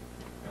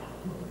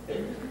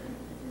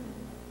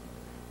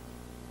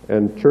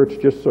 And church,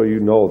 just so you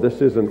know,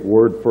 this isn't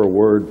word for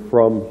word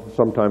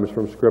sometimes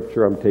from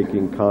Scripture. I'm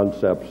taking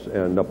concepts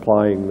and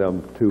applying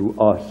them to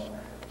us.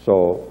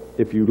 So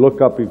if you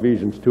look up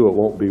Ephesians 2, it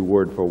won't be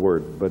word for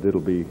word, but it'll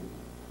be,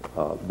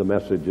 the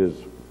message is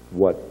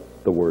what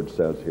the word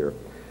says here.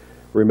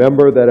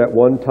 Remember that at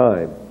one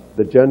time,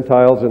 the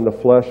Gentiles in the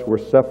flesh were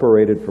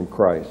separated from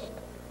Christ,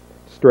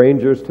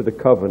 strangers to the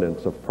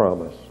covenants of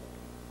promise.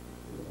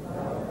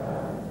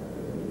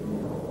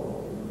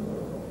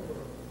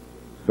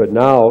 But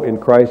now in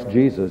Christ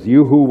Jesus,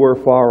 you who were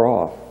far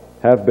off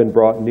have been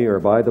brought near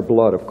by the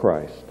blood of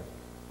Christ.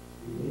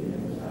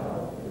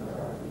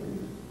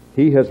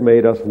 He has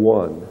made us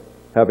one,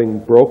 having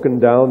broken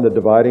down the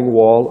dividing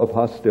wall of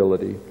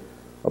hostility,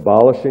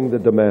 abolishing the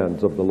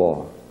demands of the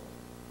law.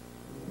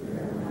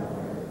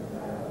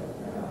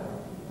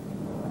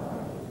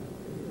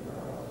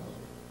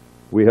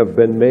 We have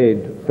been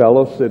made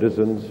fellow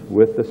citizens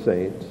with the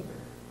saints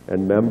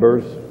and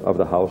members of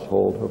the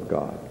household of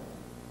God.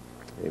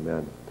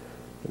 Amen.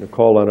 I'm going to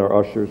call on our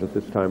ushers at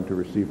this time to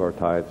receive our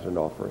tithes and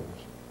offerings.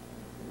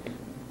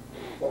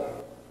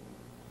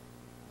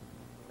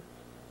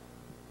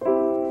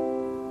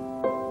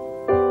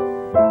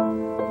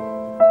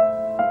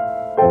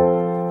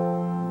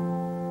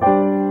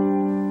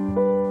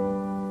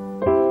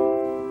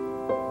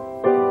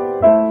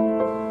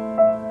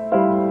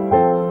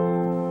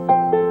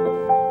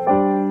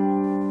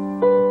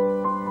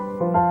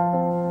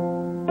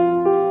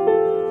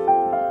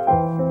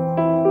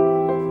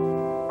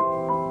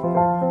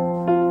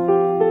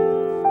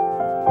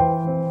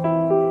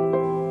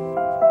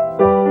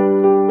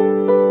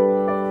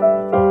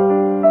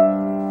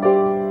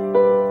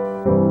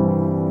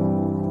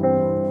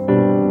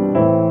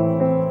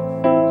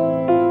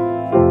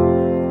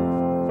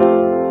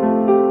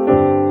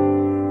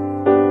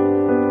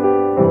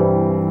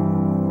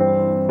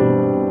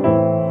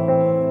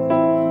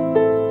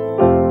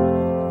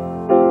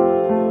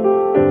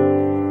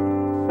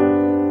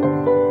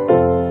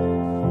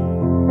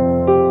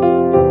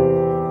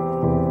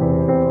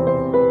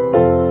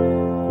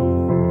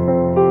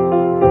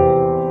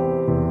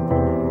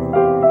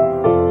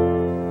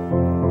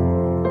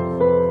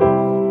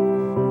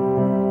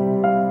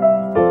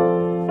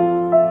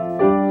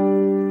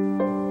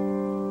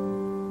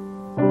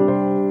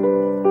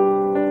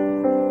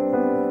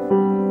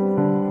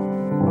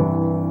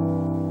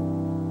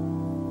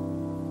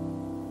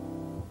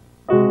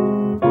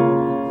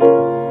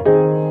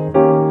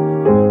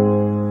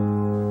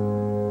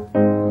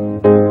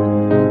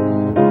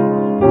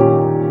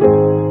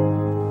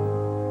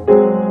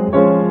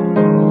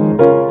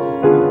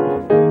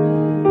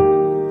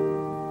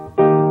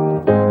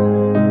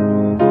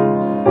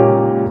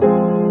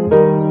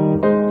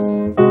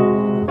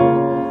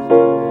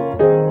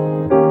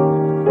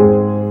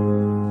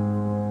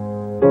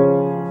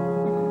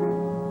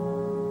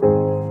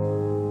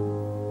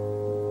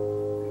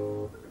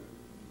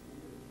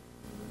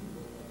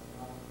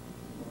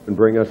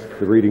 Bring us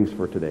the readings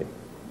for today.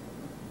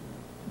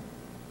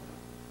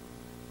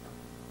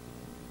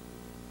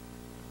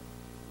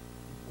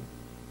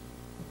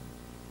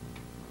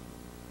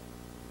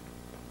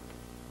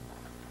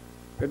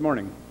 Good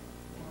morning.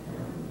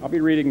 I'll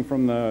be reading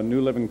from the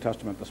New Living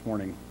Testament this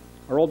morning.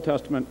 Our Old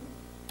Testament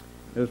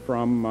is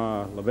from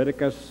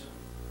Leviticus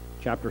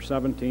chapter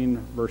 17,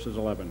 verses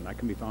 11. That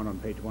can be found on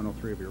page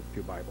 103 of your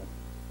Pew Bible.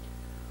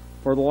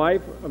 For the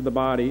life of the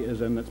body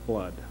is in its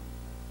blood.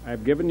 I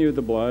have given you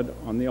the blood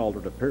on the altar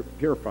to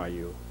purify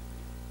you,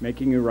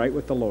 making you right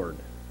with the Lord.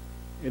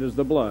 It is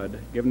the blood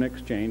given in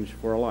exchange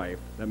for a life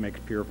that makes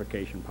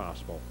purification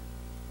possible.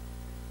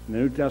 And the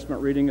New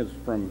Testament reading is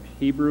from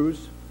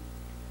Hebrews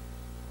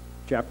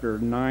chapter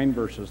 9,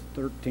 verses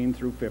 13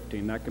 through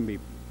 15. That can be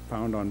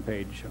found on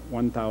page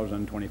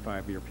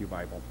 1025 of your Pew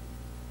Bible.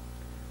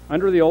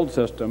 Under the old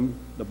system,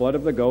 the blood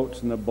of the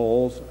goats and the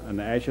bulls and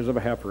the ashes of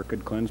a heifer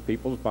could cleanse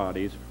people's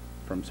bodies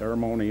from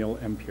ceremonial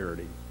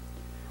impurity.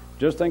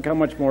 Just think how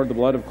much more the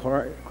blood of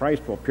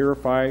Christ will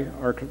purify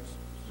our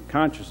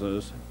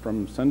consciences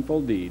from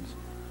sinful deeds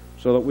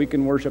so that we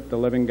can worship the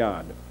living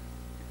God.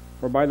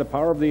 For by the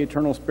power of the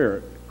eternal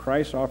Spirit,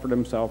 Christ offered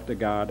himself to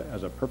God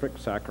as a perfect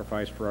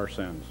sacrifice for our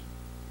sins.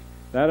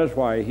 That is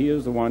why he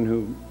is the one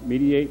who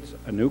mediates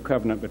a new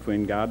covenant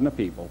between God and the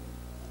people,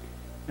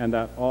 and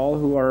that all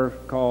who are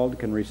called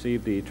can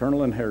receive the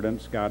eternal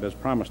inheritance God has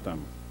promised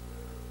them.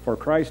 For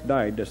Christ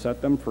died to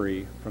set them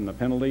free from the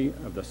penalty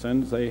of the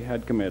sins they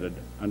had committed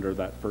under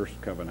that first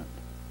covenant.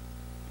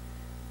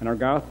 And our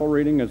gospel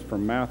reading is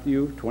from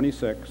Matthew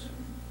 26,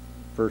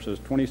 verses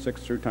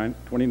 26 through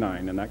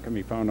 29, and that can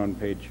be found on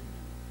page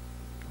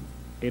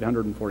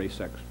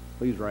 846.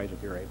 Please rise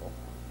if you're able.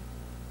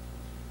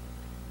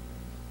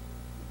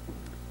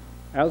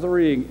 As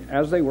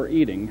they were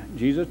eating,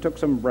 Jesus took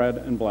some bread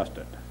and blessed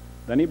it.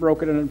 Then he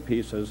broke it into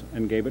pieces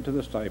and gave it to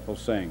the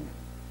disciples, saying,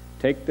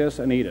 "Take this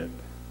and eat it,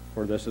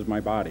 for this is my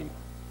body."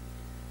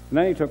 And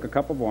then he took a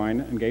cup of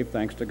wine and gave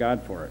thanks to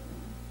God for it.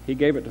 He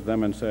gave it to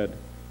them and said,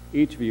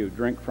 "Each of you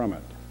drink from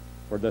it,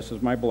 for this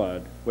is my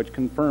blood, which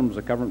confirms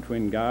the covenant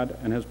between God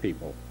and his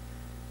people.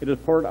 It is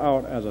poured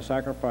out as a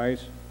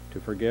sacrifice to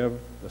forgive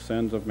the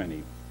sins of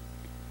many.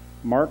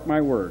 Mark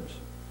my words,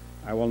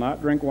 I will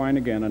not drink wine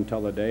again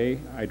until the day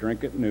I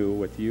drink it new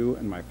with you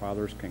in my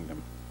Father's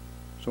kingdom."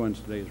 So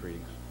ends today's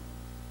readings.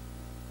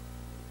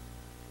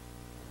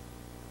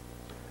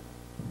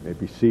 You may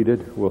be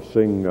seated. We'll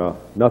sing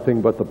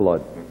Nothing But the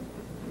Blood.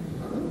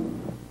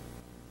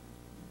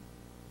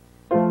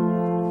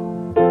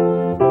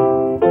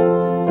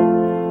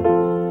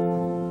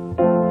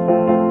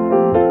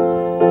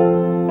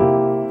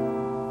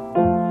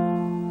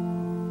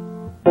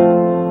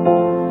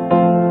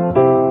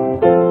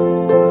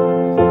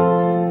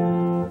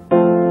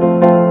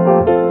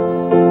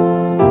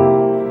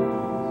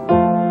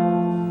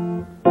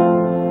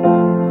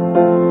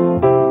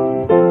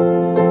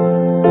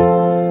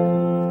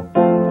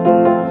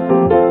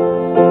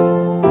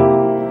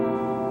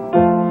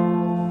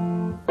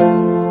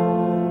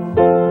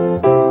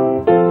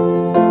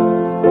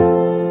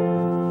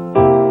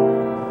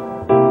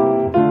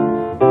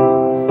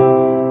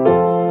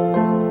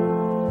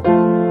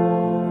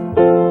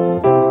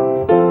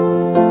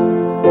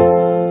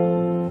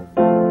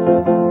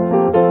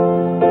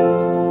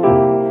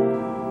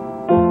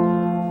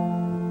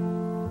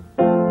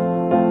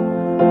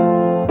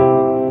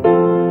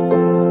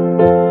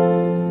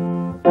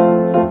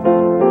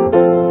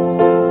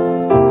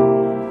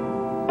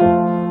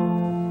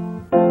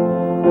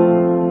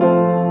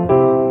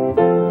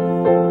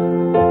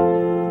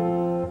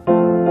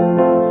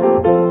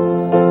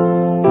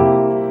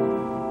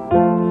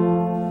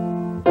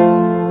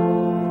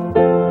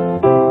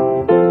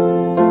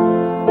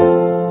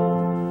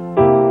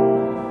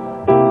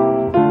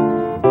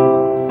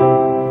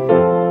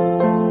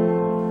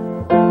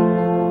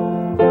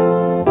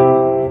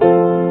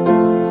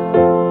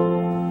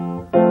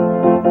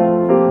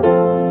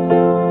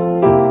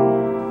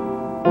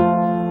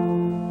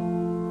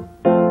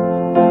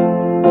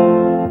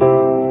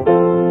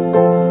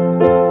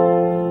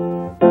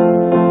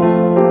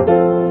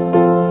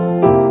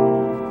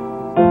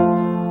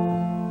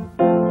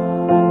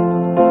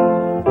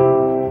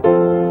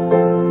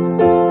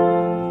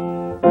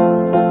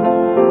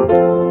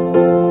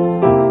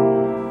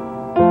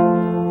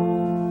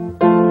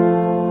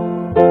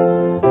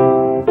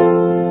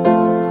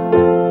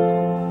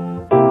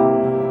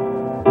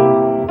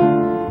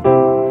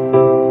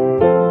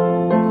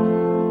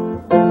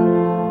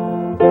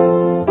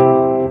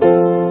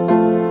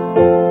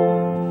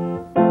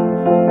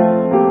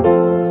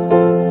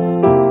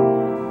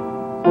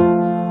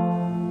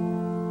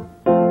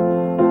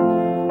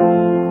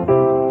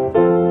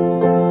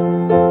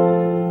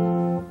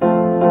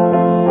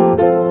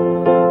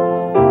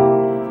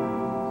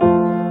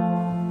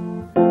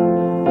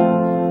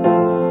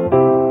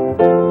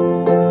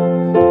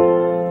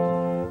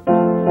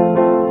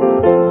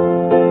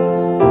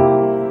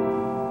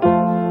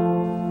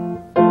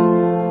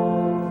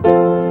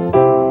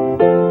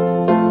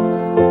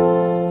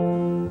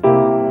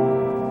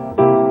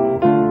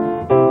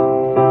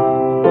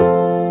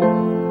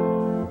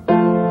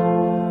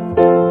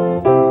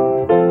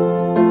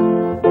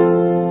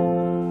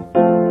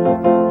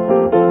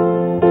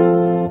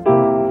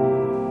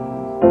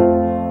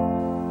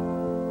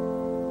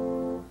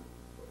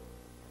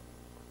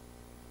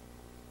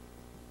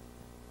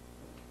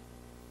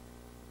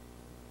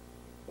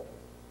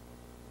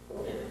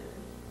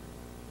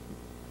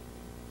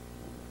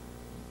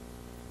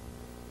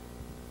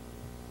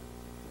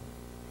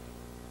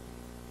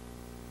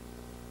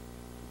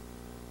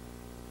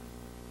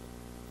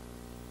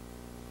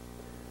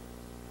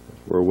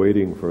 We're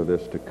waiting for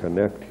this to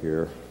connect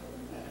here.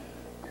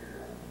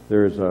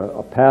 There's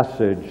a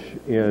passage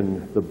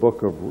in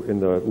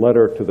the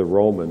letter to the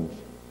Romans,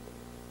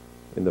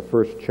 in the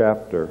first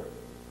chapter,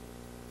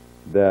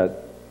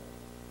 that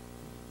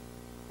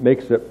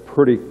makes it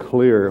pretty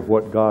clear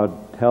what God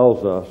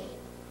tells us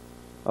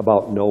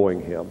about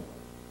knowing Him.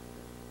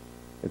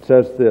 It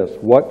says this: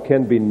 "What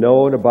can be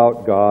known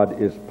about God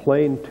is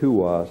plain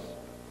to us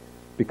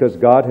because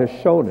God has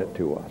shown it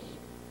to us.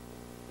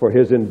 For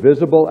His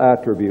invisible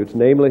attributes,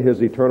 namely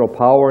His eternal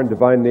power and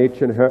divine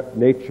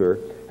nature,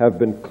 have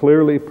been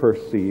clearly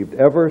perceived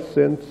ever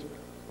since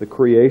the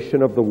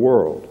creation of the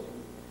world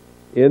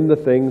in the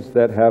things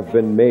that have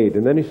been made.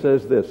 And then he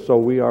says this, so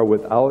we are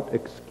without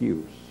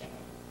excuse.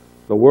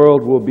 The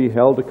world will be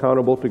held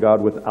accountable to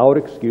God without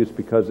excuse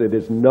because it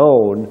is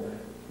known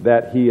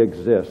that He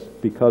exists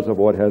because of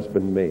what has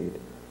been made.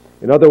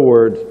 In other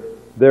words,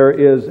 there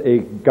is a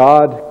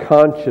God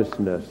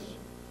consciousness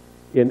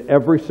in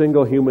every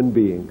single human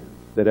being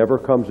that ever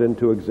comes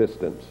into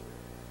existence.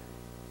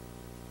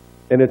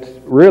 And it's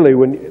really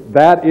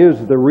that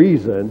is the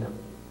reason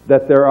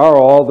that there are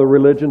all the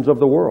religions of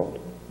the world.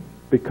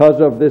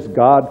 Because of this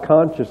God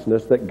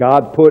consciousness that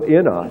God put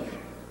in us.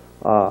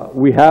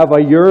 We have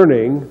a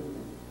yearning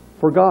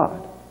for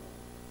God.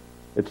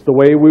 It's the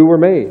way we were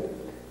made.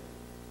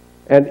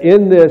 And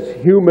in this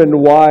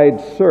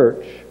human-wide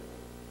search,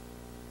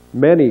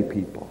 many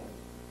people,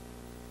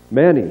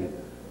 many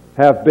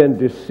have been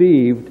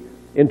deceived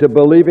into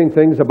believing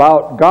things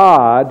about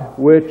God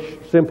which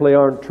simply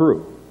aren't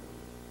true.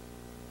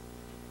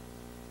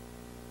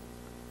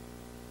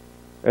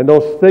 And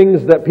those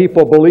things that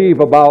people believe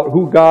about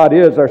who God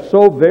is are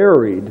so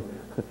varied,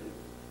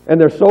 and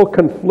they're so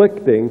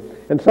conflicting,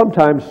 and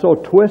sometimes so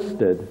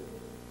twisted.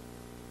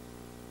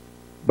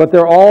 But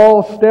they're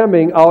all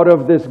stemming out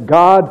of this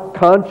God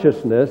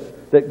consciousness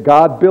that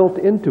God built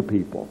into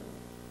people.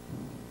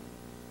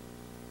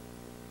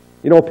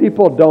 You know,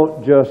 people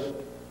don't just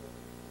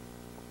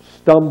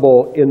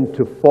stumble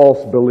into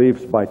false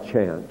beliefs by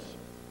chance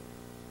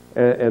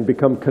and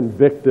become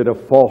convicted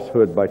of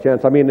falsehood by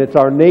chance. I mean, it's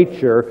our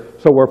nature,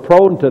 so we're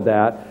prone to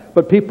that.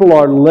 But people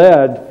are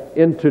led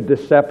into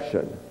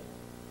deception.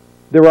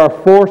 There are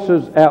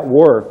forces at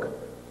work,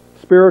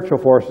 spiritual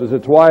forces.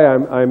 It's why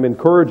I'm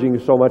encouraging you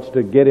so much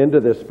to get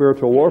into this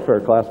spiritual warfare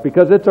class,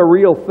 because it's a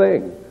real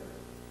thing.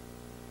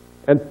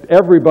 And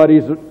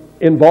everybody's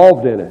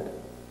involved in it.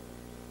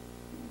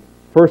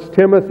 1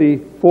 Timothy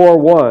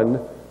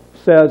 4:1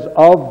 says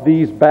of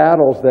these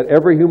battles that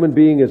every human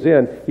being is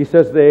in, he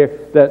says that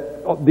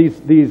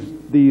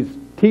these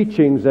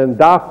teachings and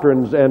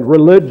doctrines and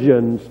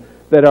religions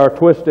that are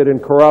twisted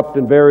and corrupt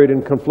and varied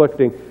and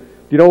conflicting. Do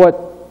you know what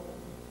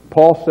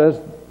Paul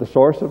says the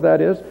source of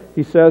that is?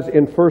 He says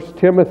in 1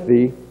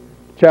 Timothy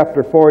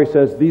chapter 4, he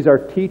says, these are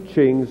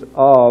teachings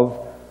of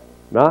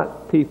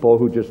not people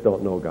who just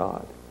don't know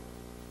God.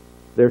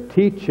 They're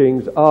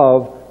teachings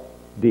of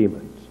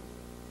demons.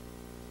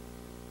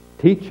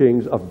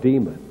 Teachings of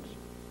demons.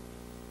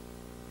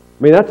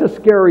 I mean, that's a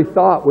scary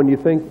thought when you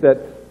think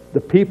that the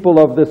people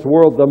of this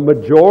world, the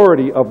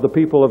majority of the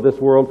people of this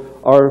world,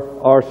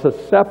 are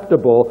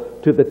susceptible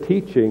to the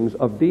teachings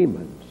of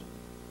demons.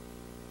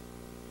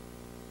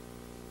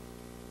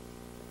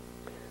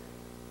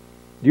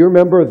 Do you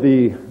remember I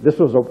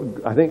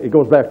think it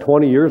goes back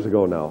 20 years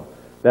ago now,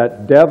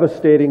 that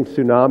devastating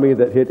tsunami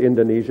that hit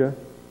Indonesia?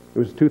 It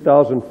was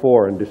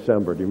 2004 in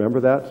December. Do you remember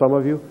that, some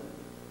of you?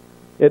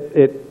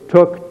 It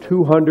took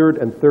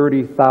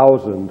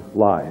 230,000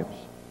 lives.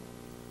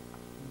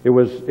 It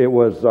was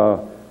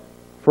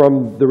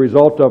from the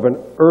result of an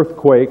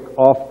earthquake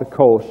off the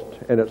coast,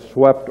 and it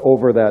swept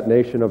over that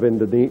nation of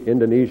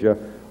Indonesia,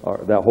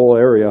 that whole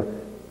area,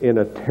 in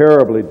a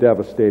terribly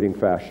devastating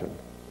fashion.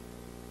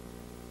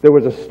 There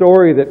was a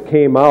story that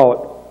came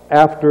out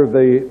after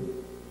the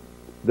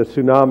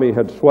tsunami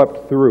had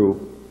swept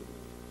through,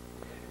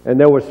 and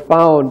there was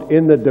found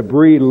in the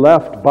debris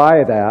left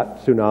by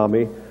that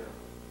tsunami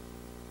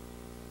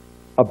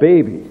a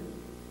baby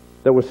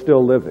that was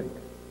still living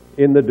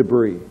in the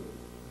debris.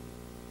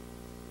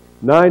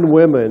 9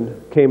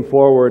 women came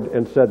forward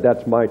and said,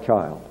 that's my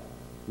child.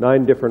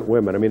 9 different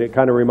women. I mean, it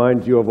kind of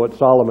reminds you of what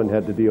Solomon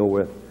had to deal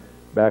with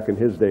back in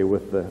his day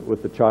with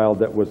the child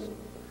that was,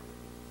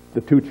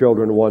 the 2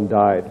 children, one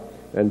died,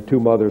 and 2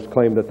 mothers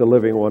claimed that the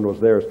living one was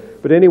theirs.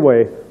 But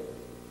anyway,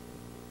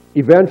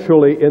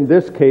 eventually, in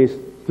this case,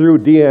 through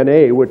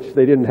DNA, which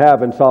they didn't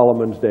have in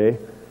Solomon's day,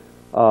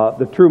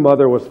 the true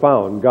mother was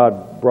found.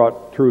 God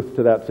brought truth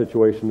to that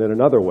situation in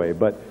another way.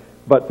 But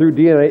through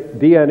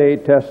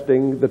DNA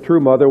testing, the true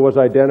mother was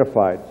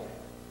identified.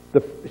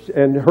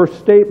 And her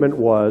statement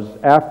was,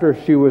 after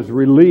she was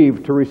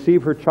relieved to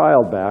receive her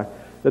child back,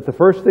 that the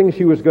first thing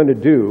she was going to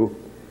do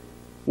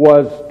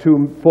was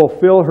to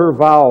fulfill her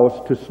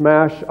vows to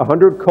smash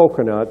 100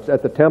 coconuts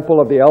at the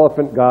temple of the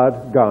elephant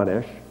god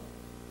Ganesh,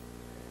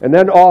 and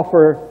then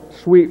offer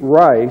sweet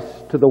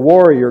rice to the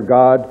warrior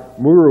god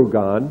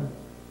Murugan,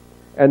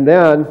 and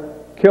then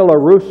kill a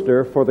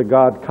rooster for the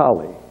god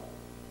Kali.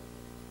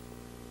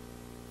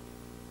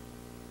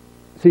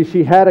 See,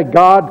 she had a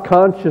God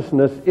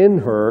consciousness in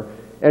her,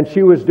 and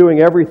she was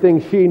doing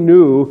everything she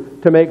knew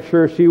to make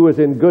sure she was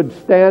in good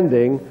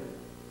standing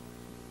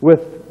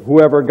with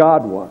whoever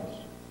God was.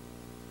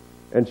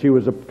 And she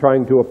was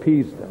trying to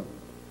appease them.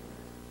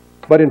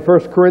 But in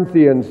 1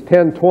 Corinthians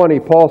 10:20,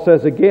 Paul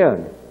says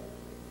again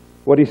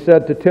what he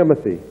said to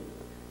Timothy.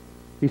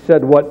 He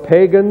said, what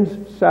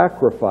pagans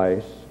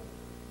sacrifice,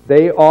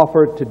 they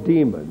offer to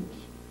demons,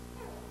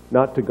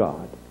 not to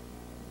God.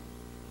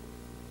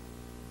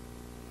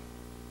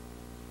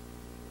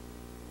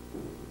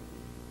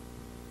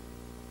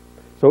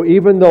 So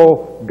even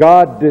though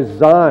God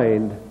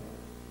designed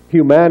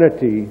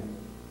humanity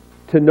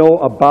to know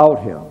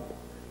about Him.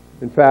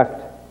 In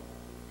fact,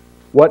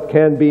 what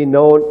can be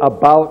known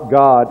about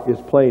God is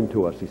plain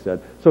to us, he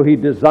said. So He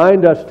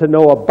designed us to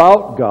know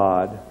about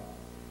God,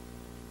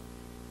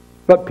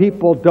 but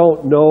people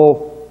don't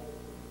know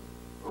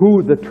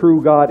who the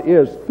true God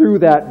is through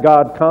that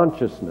God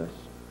consciousness.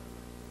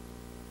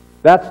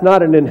 That's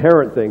not an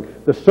inherent thing.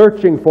 The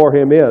searching for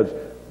Him is.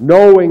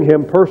 Knowing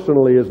Him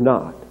personally is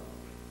not.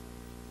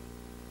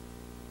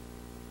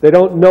 They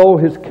don't know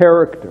His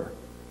character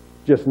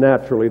just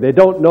naturally. They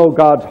don't know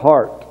God's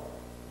heart.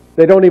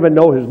 They don't even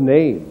know His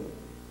name.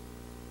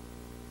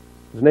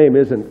 His name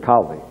isn't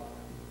Kali.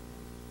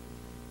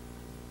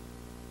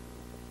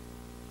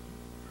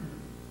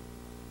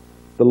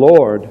 The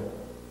Lord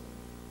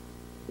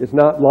is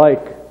not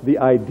like the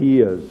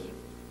ideas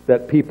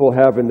that people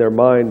have in their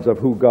minds of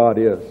who God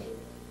is.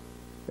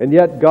 And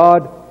yet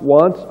God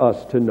wants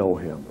us to know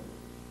Him.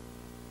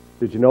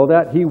 Did you know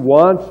that? He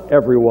wants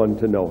everyone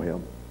to know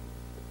Him.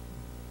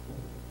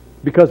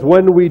 Because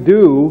when we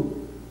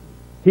do,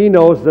 He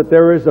knows that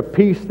there is a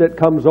peace that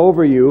comes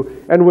over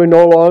you, and we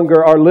no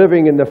longer are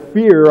living in the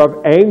fear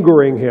of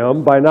angering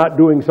Him by not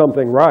doing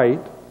something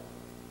right.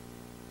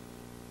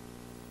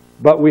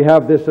 But we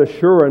have this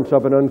assurance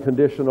of an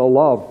unconditional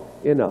love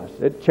in us.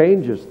 It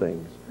changes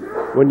things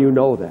when you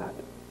know that.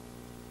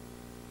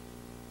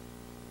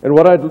 And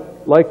what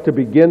I'd like to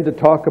begin to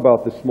talk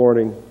about this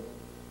morning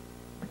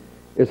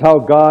is how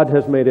God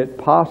has made it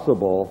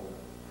possible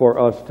for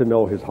us to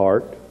know His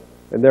heart,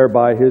 and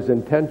thereby His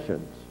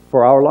intentions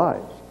for our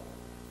lives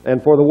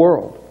and for the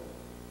world.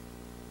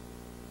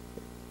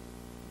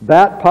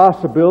 That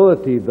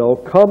possibility, though,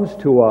 comes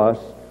to us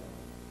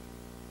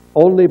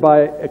only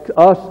by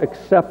us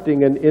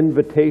accepting an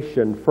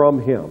invitation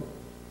from Him.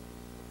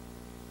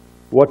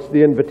 What's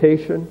the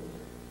invitation?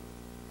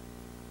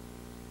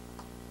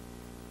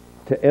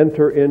 To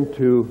enter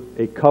into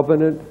a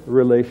covenant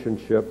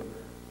relationship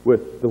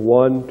with the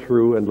one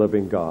true and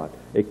living God.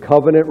 A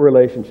covenant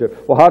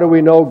relationship. Well, how do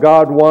we know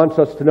God wants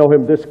us to know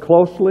Him this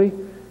closely?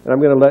 And I'm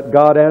going to let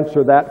God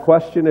answer that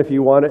question if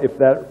you want it, if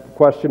that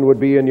question would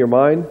be in your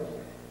mind.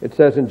 It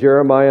says in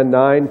Jeremiah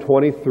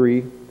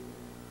 9:23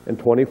 and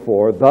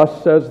 24,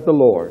 "Thus says the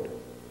Lord,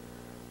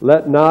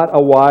 let not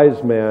a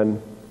wise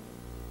man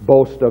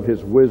boast of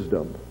his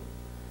wisdom.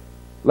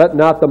 Let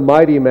not the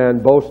mighty man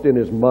boast in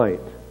his might.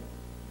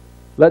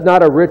 Let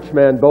not a rich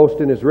man boast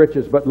in his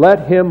riches, but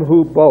let him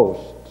who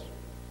boasts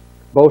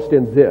boast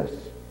in this,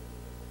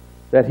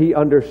 that he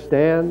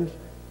understands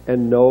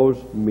and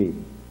knows me,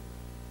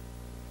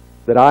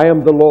 that I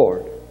am the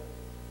Lord,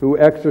 who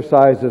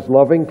exercises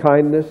loving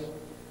kindness,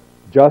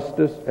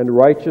 justice, and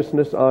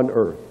righteousness on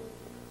earth.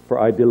 For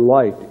I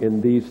delight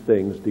in these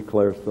things,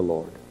 declares the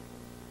Lord."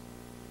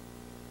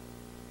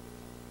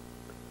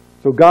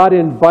 So God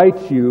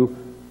invites you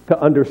to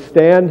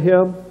understand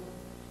Him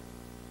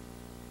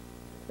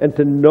and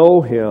to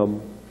know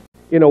Him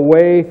in a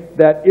way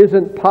that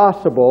isn't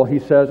possible, he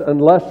says,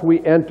 unless we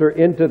enter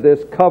into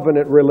this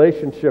covenant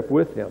relationship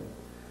with Him.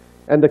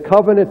 And the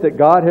covenant that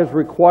God has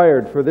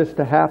required for this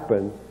to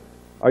happen,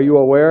 are you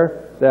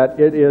aware that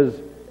it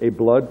is a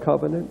blood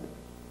covenant?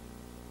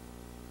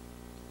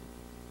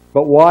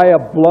 But why a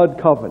blood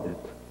covenant?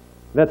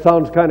 That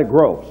sounds kind of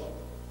gross.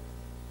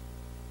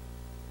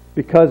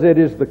 Because it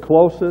is the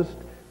closest,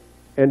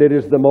 and it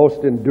is the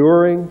most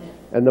enduring,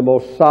 and the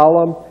most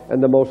solemn,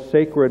 and the most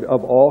sacred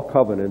of all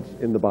covenants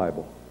in the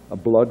Bible. A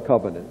blood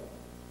covenant.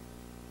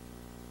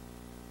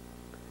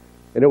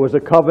 And it was a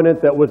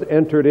covenant that was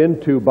entered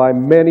into by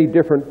many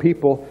different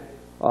people.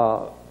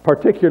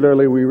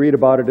 Particularly, we read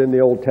about it in the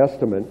Old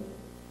Testament.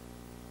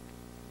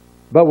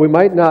 But we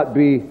might not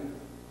be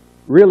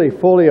really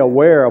fully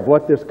aware of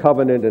what this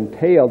covenant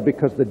entailed,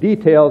 because the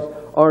details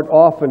aren't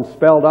often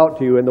spelled out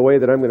to you in the way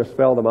that I'm going to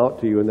spell them out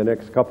to you in the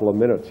next couple of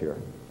minutes here.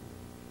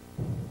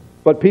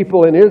 But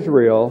people in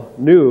Israel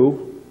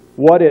knew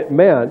what it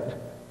meant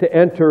to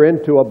enter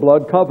into a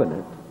blood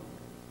covenant.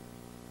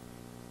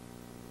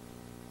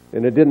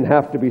 And it didn't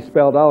have to be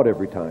spelled out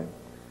every time.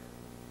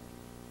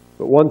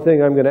 But one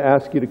thing I'm going to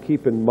ask you to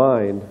keep in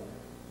mind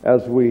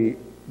as we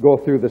go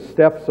through the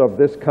steps of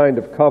this kind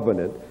of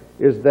covenant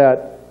is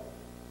that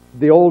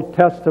the Old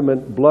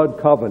Testament blood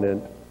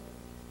covenant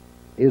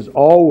is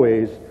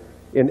always,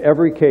 in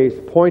every case,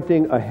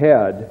 pointing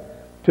ahead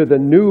to the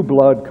new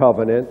blood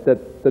covenant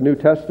that the New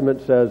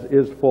Testament says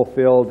is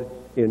fulfilled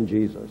in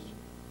Jesus.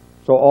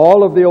 So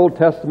all of the Old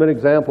Testament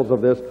examples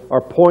of this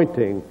are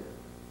pointing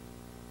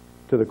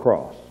to the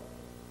cross.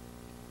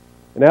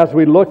 And as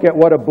we look at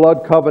what a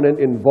blood covenant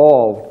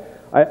involved,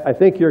 I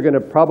think you're going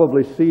to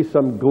probably see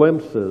some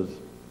glimpses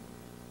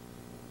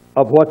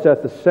of what's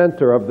at the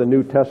center of the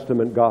New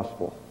Testament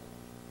gospel.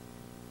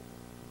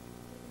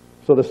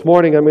 So this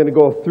morning I'm going to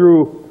go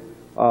through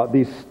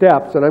these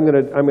steps, and I'm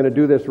going to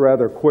do this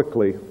rather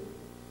quickly.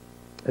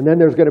 And then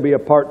there's going to be a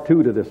part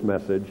 2 to this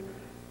message,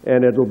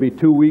 and it'll be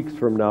 2 weeks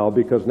from now,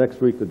 because next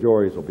week the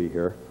Jories will be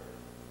here.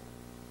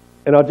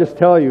 And I'll just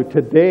tell you,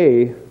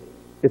 today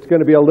it's going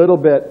to be a little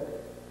bit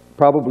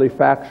probably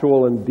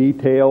factual and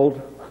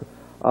detailed,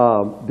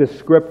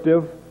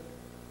 descriptive,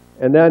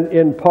 And then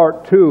in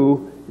part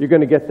 2, you're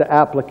going to get the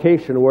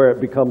application where it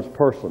becomes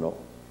personal.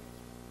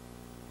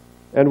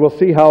 And we'll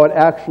see how it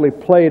actually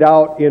played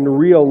out in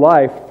real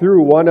life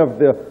through one of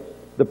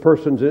the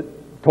persons it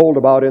told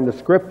about in the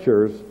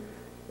Scriptures,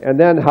 and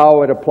then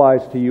how it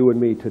applies to you and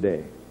me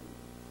today.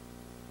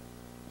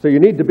 So you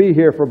need to be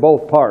here for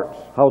both parts.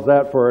 How's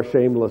that for a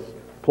shameless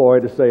ploy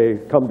to say,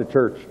 come to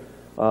church?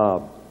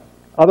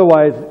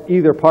 Otherwise,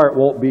 either part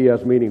won't be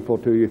as meaningful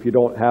to you if you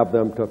don't have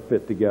them to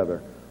fit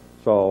together.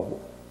 So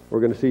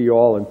we're going to see you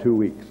all in 2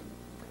 weeks,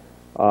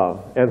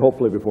 and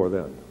hopefully before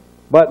then.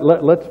 But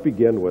let's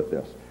begin with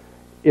this.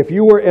 If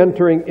you were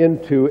entering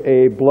into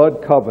a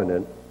blood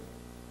covenant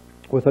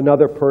with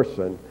another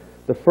person,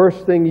 the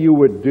first thing you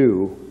would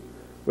do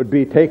would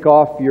be take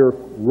off your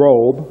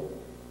robe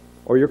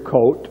or your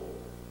coat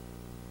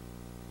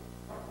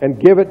and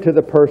give it to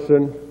the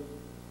person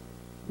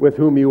with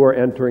whom you are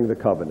entering the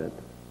covenant.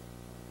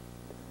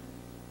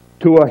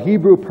 To a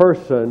Hebrew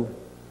person,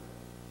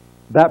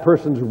 that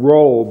person's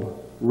robe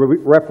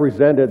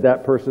represented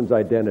that person's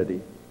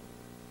identity.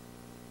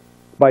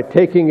 By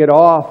taking it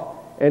off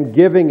and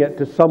giving it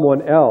to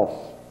someone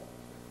else,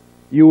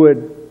 you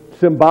would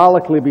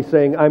symbolically be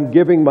saying, I'm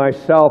giving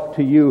myself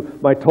to you,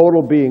 my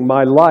total being,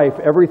 my life,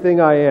 everything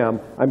I am,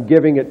 I'm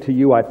giving it to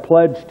you. I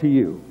pledge to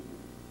you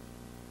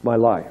my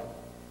life.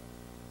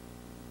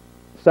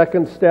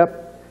 Second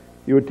step,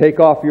 you would take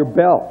off your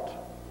belt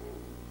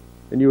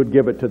and you would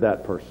give it to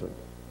that person.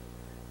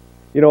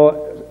 You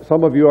know,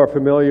 some of you are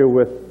familiar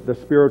with the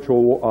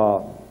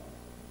spiritual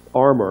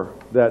armor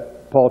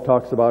that Paul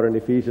talks about in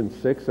Ephesians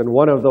 6, and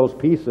one of those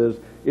pieces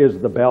is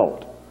the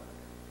belt.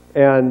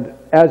 And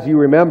as you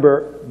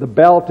remember, the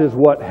belt is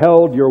what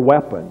held your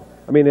weapon.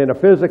 I mean, in a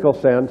physical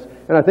sense.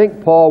 And I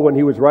think Paul, when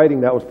he was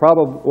writing that, was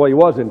probably, well, he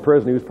was in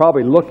prison. He was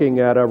probably looking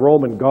at a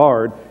Roman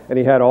guard, and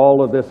he had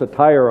all of this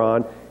attire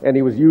on, and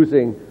he was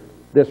using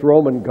this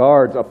Roman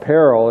guard's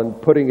apparel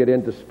and putting it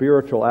into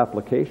spiritual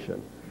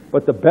application.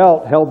 But the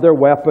belt held their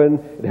weapon,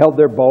 it held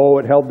their bow,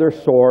 it held their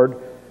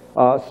sword.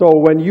 So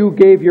when you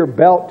gave your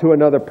belt to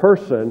another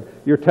person,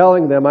 you're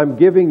telling them, I'm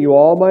giving you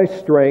all my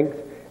strength,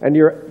 and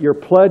you're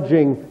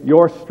pledging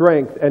your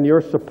strength and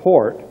your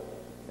support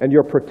and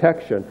your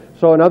protection.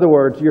 So in other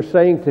words, you're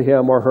saying to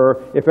him or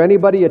her, if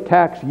anybody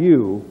attacks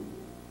you,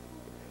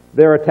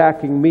 they're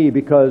attacking me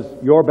because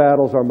your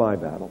battles are my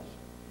battles.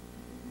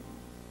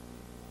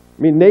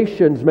 I mean,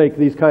 nations make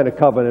these kind of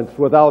covenants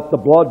without the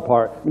blood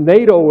part.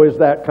 NATO is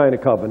that kind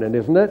of covenant,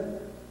 isn't it?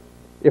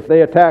 If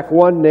they attack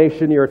one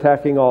nation, you're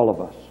attacking all of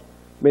us.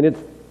 I mean,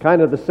 it's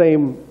kind of the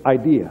same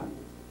idea.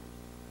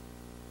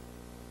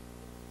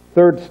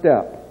 Third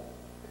step,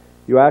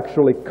 you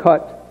actually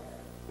cut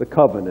the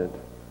covenant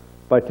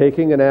by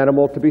taking an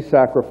animal to be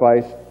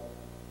sacrificed,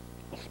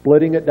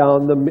 splitting it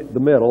down the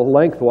middle,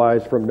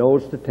 lengthwise from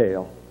nose to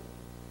tail,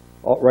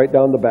 right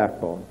down the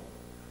backbone,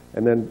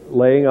 and then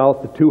laying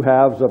out the two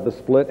halves of the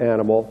split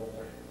animal.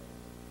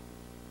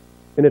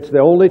 And it's the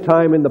only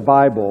time in the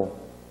Bible,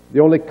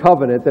 the only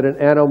covenant that an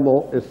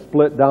animal is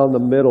split down the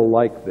middle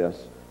like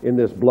this, in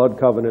this blood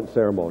covenant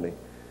ceremony.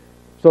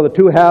 So the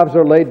two halves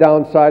are laid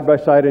down side by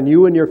side, and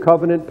you and your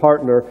covenant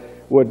partner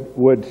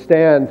would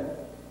stand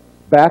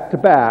back to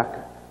back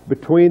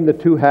between the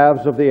two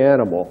halves of the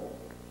animal.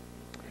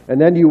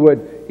 And then you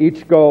would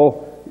each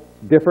go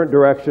different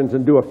directions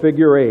and do a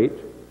figure 8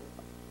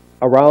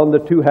 around the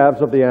two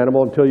halves of the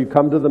animal until you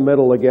come to the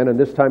middle again, and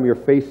this time you're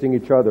facing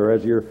each other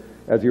as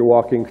you're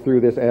walking through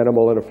this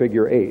animal in a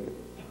figure 8.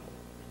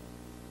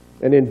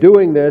 And in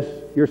doing this,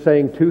 you're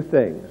saying two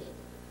things.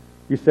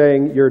 You're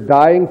saying you're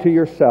dying to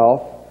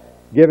yourself,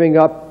 giving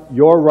up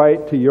your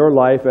right to your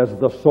life as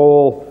the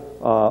sole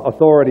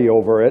authority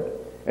over it,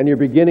 and you're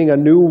beginning a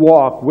new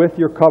walk with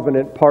your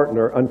covenant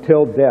partner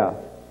until death.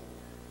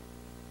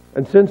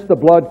 And since the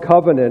blood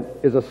covenant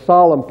is a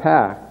solemn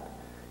pact,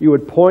 you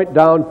would point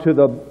down to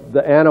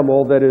the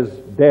animal that is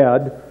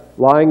dead,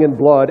 lying in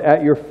blood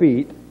at your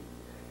feet,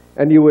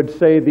 and you would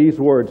say these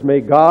words,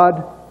 may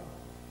God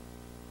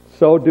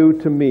so do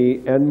to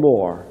me and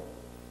more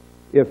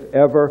if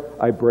ever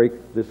I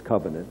break this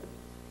covenant.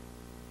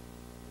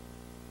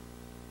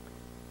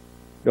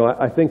 You know,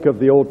 I think of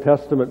the Old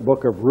Testament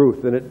book of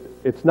Ruth, and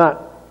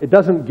it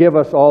doesn't give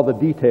us all the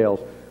details,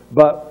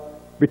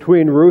 but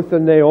between Ruth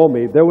and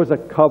Naomi, there was a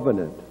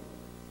covenant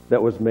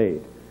that was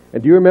made.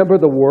 And do you remember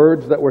the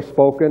words that were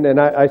spoken? And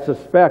I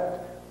suspect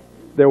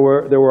there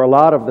were a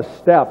lot of the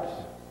steps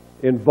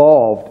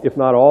involved, if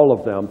not all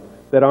of them,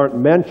 that aren't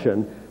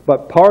mentioned.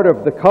 But part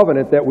of the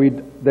covenant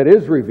that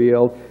is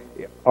revealed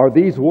are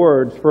these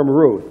words from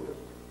Ruth.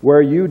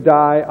 Where you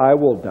die, I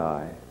will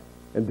die,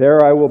 and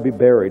there I will be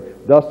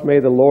buried. Thus may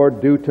the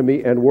Lord do to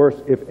me, and worse,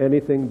 if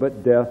anything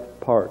but death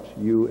parts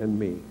you and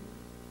me.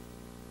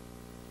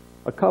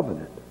 A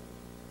covenant.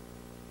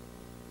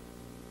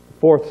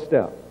 Fourth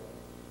step.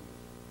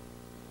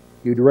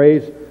 You'd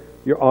raise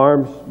your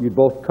arms, you'd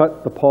both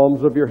cut the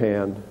palms of your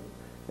hand,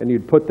 and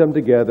you'd put them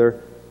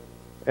together,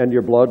 and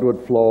your blood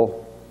would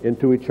flow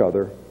into each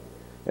other.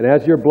 And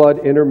as your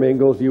blood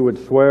intermingles, you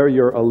would swear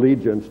your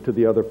allegiance to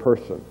the other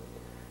person.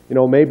 You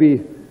know,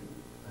 maybe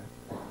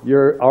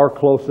Our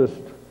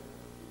closest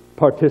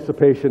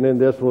participation in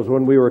this was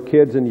when we were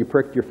kids and you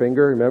pricked your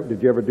finger. Remember,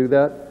 did you ever do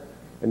that?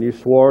 And you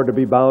swore to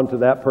be bound to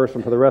that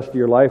person for the rest of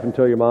your life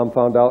until your mom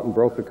found out and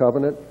broke the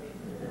covenant?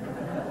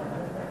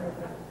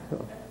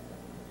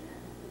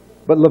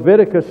 But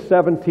Leviticus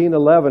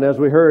 17:11, as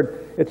we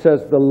heard, it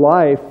says, the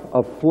life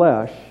of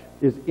flesh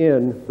is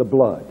in the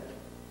blood.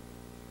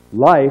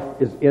 Life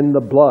is in the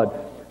blood.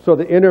 So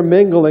the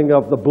intermingling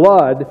of the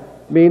blood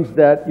means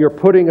that you're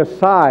putting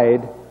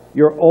aside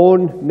your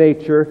own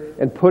nature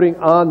and putting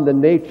on the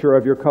nature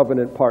of your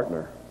covenant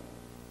partner.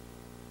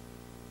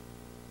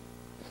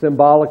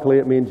 Symbolically,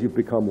 it means you've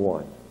become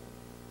one.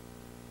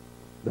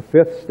 The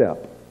fifth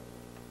step.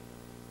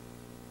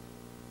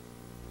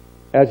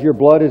 As your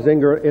blood is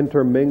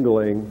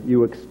intermingling,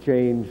 you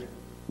exchange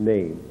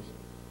names.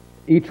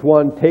 Each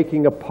one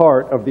taking a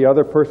part of the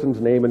other person's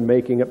name and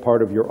making it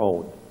part of your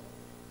own.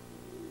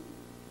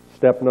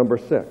 Step number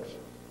 6.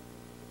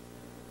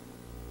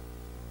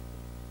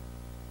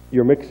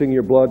 You're mixing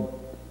your blood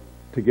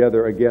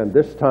together again.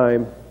 This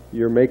time,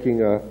 you're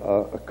making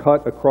a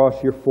cut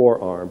across your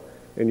forearm,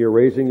 and you're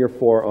raising your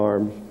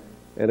forearms,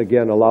 and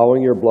again,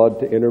 allowing your blood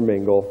to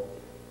intermingle.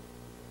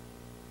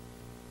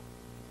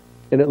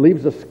 And it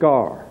leaves a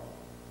scar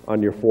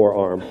on your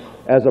forearm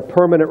as a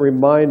permanent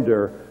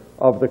reminder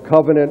of the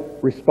covenant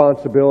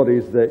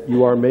responsibilities that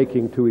you are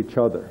making to each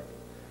other.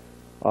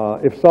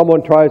 If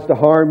someone tries to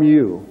harm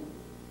you,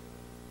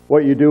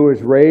 what you do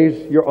is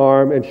raise your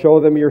arm and show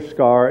them your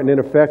scar, and in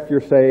effect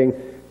you're saying,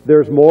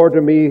 there's more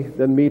to me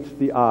than meets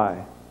the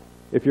eye.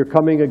 If you're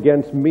coming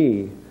against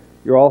me,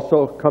 you're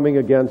also coming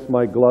against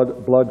my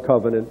blood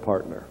covenant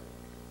partner.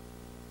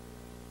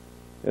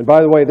 And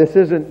by the way, this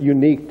isn't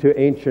unique to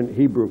ancient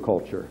Hebrew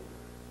culture,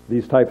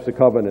 these types of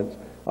covenants.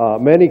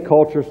 Many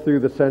cultures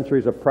through the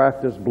centuries have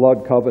practiced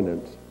blood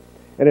covenants.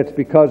 And it's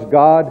because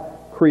God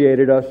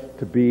created us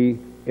to be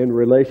in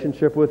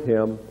relationship with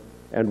Him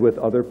and with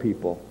other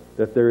people,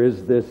 that there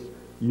is this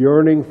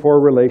yearning for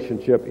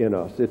relationship in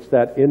us. It's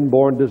that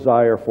inborn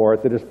desire for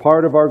it that is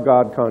part of our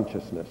God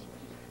consciousness.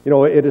 You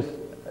know, it is,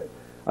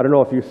 I don't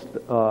know if you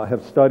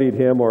have studied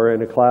him or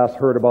in a class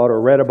heard about or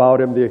read about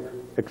him, the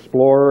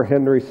explorer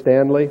Henry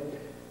Stanley.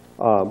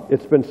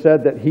 It's been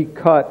said that he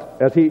cut,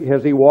 as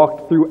he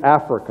walked through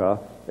Africa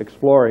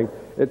exploring,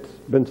 it's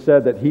been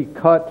said that he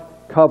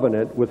cut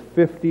covenant with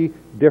 50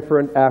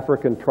 different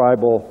African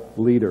tribal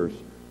leaders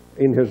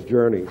in his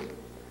journeys.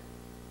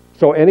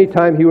 So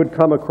anytime he would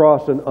come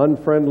across an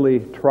unfriendly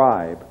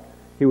tribe,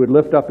 he would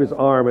lift up his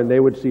arm and they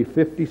would see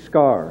 50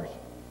 scars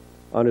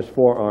on his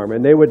forearm.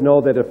 And they would know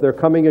that if they're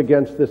coming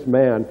against this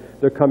man,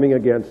 they're coming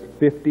against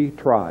 50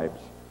 tribes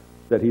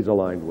that he's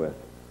aligned with.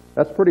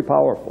 That's pretty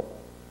powerful.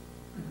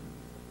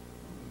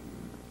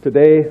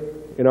 Today,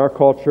 in our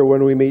culture,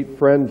 when we meet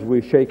friends,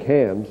 we shake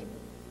hands.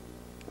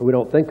 We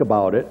don't think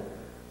about it,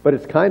 but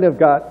it's kind of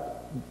got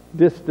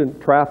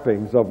distant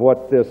trappings of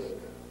what this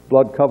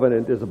blood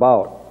covenant is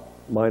about.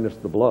 Minus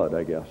the blood,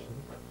 I guess.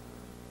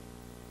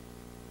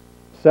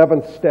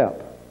 7th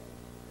step.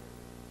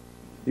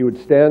 You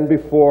would stand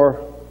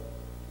before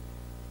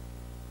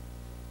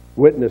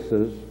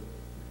witnesses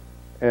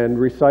and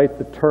recite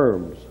the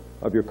terms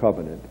of your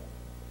covenant.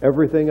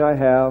 Everything I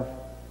have,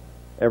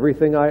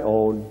 everything I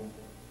own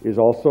is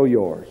also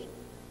yours.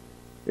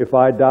 If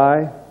I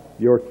die,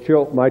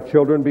 my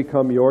children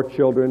become your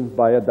children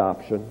by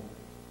adoption.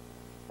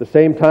 The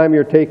same time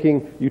you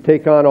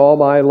take on all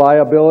my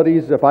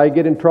liabilities. If I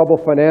get in trouble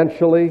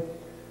financially,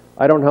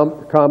 I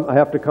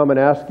have to come and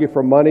ask you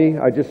for money.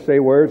 I just say,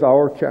 where's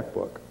our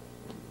checkbook?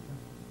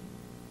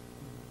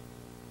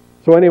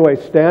 So anyway,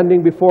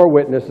 standing before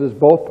witnesses,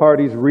 both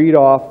parties read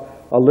off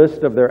a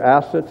list of their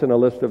assets and a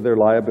list of their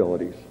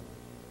liabilities.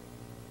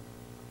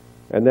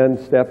 And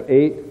then step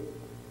 8,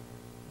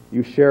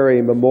 you share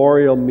a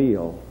memorial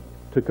meal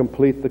to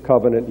complete the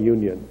covenant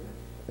union.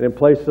 And in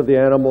place of the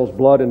animal's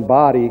blood and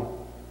body,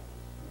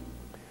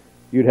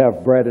 you'd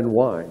have bread and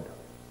wine.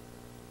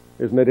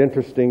 Isn't it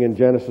interesting in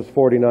Genesis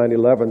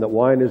 49:11 that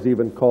wine is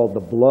even called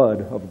the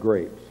blood of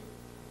grapes?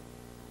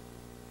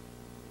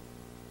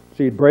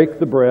 So you'd break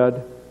the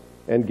bread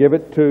and give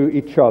it to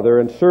each other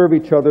and serve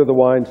each other the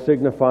wine,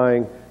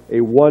 signifying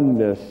a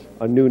oneness,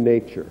 a new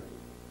nature.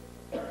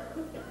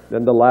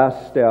 Then the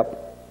last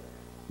step,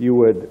 you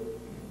would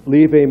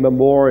leave a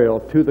memorial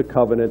to the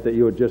covenant that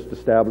you had just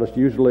established.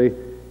 Usually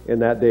in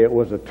that day it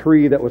was a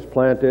tree that was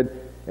planted,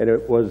 and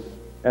it was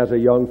as a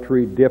young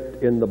tree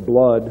dipped in the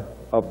blood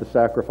of the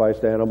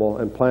sacrificed animal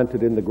and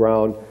planted in the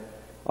ground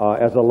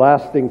as a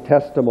lasting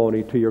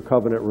testimony to your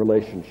covenant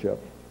relationship.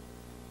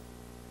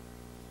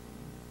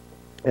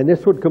 And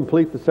this would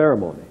complete the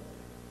ceremony.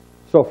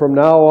 So from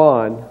now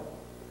on,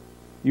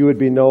 you would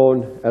be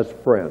known as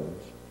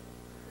friends.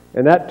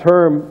 And that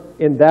term,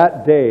 in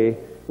that day,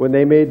 when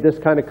they made this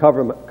kind of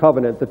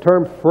covenant, the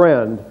term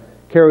friend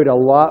carried a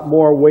lot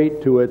more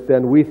weight to it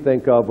than we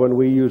think of when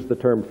we use the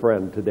term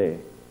friend today.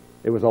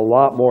 It was a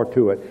lot more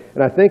to it.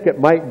 And I think it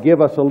might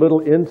give us a little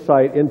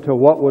insight into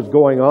what was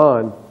going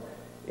on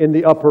in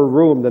the upper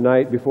room the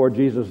night before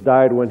Jesus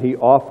died, when he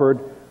offered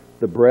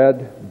the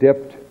bread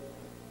dipped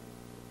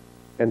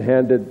and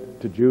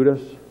handed to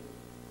Judas.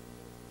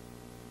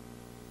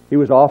 He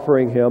was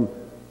offering him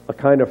a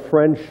kind of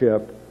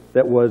friendship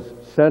that was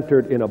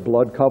centered in a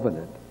blood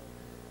covenant.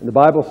 And the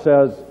Bible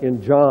says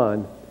in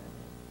John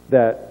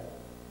that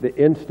the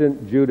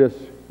instant Judas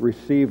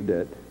received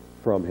it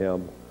from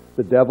him,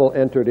 the devil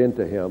entered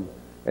into him,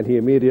 and he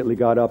immediately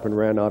got up and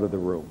ran out of the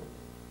room.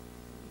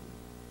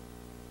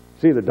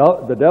 See,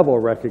 the devil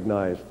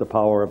recognized the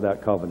power of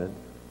that covenant.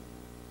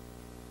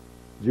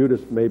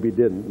 Judas maybe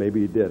didn't,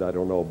 maybe he did, I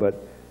don't know, but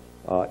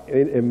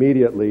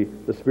immediately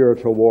the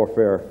spiritual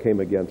warfare came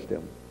against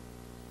him.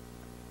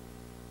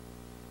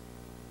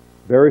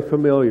 Very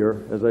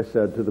familiar, as I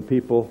said, to the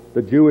people,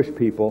 the Jewish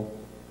people,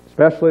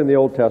 especially in the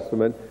Old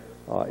Testament.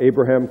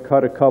 Abraham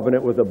cut a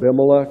covenant with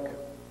Abimelech,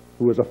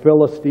 who was a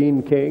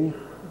Philistine king.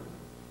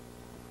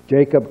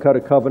 Jacob cut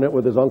a covenant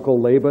with his uncle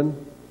Laban.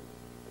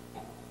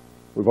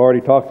 We've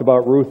already talked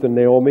about Ruth and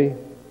Naomi.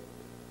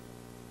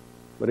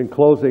 But in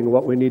closing,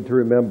 what we need to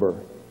remember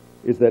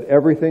is that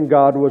everything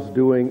God was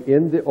doing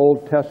in the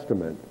Old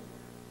Testament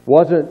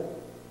wasn't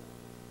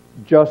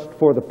just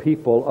for the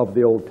people of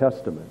the Old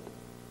Testament.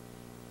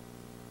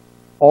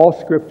 All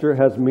Scripture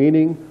has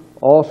meaning.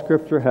 All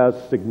Scripture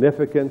has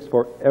significance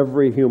for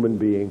every human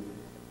being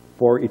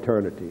for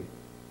eternity.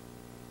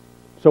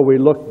 So we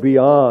look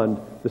beyond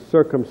the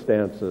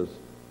circumstances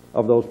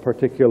of those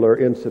particular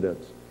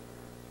incidents.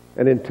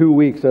 And in 2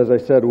 weeks, as I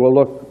said, we'll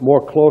look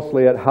more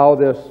closely at how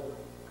this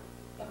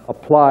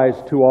applies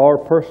to our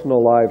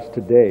personal lives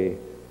today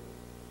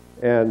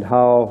and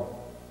how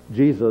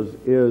Jesus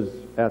is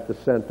at the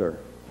center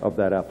of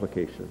that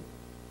application.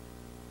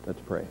 Let's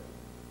pray.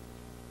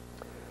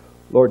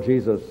 Lord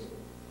Jesus,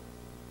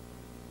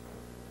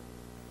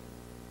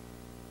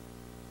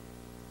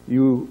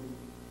 you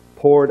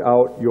poured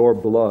out your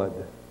blood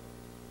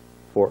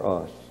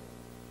for us.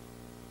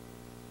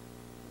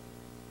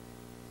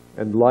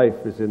 And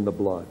life is in the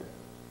blood.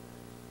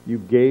 You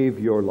gave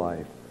your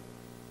life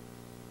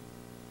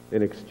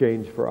in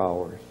exchange for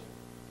ours.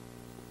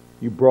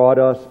 You brought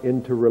us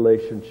into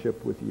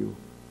relationship with you.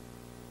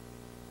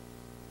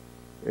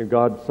 And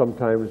God,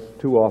 sometimes,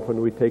 too often,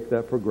 we take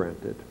that for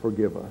granted.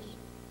 Forgive us.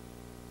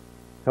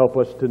 Help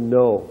us to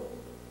know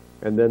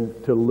and then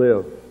to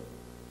live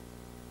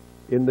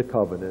in the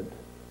covenant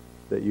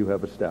that you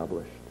have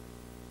established.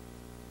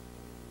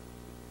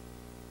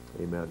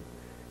 Amen.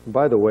 And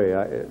by the way,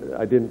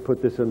 I didn't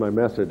put this in my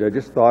message. I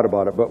just thought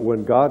about it. But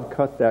when God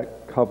cut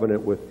that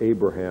covenant with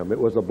Abraham, it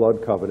was a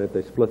blood covenant.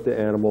 They split the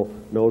animal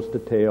nose to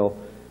tail.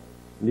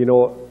 You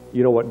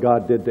know what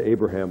God did to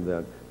Abraham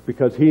then?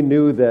 Because he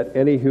knew that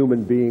any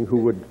human being who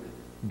would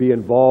be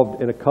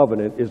involved in a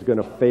covenant is going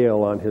to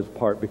fail on his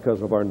part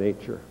because of our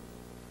nature.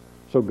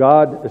 So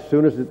God, as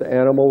soon as the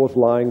animal was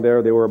lying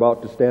there, they were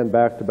about to stand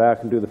back to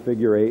back and do the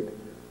figure eight,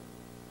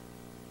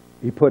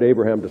 he put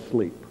Abraham to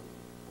sleep.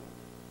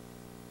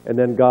 And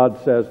then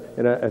God says,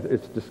 and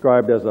it's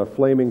described as a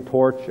flaming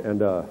torch and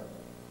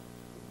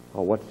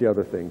what's the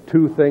other thing?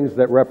 Two things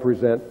that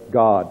represent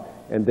God,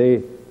 and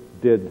they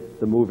did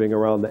the moving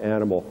around the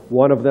animal.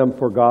 One of them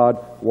for God,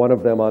 one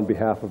of them on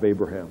behalf of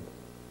Abraham.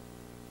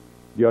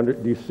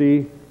 Do you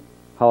see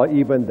how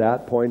even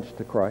that points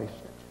to Christ?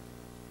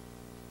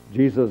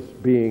 Jesus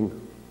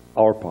being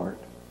our part,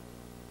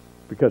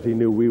 because he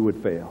knew we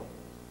would fail.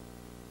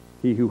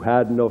 He who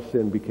had no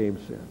sin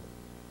became sin,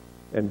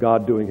 and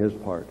God doing his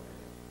part.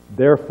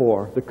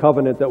 Therefore, the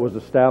covenant that was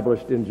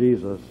established in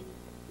Jesus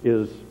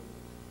is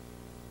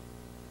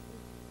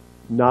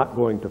not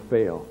going to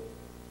fail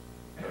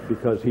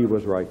because he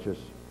was righteous,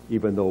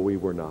 even though we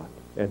were not.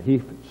 And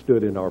he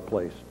stood in our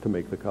place to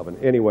make the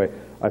covenant. Anyway,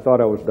 I thought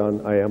I was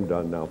done. I am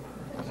done now.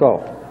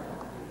 So,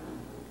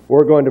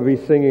 we're going to be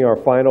singing our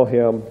final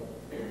hymn,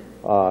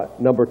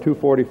 number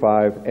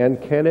 245, And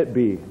Can It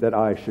Be That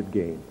I Should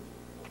Gain?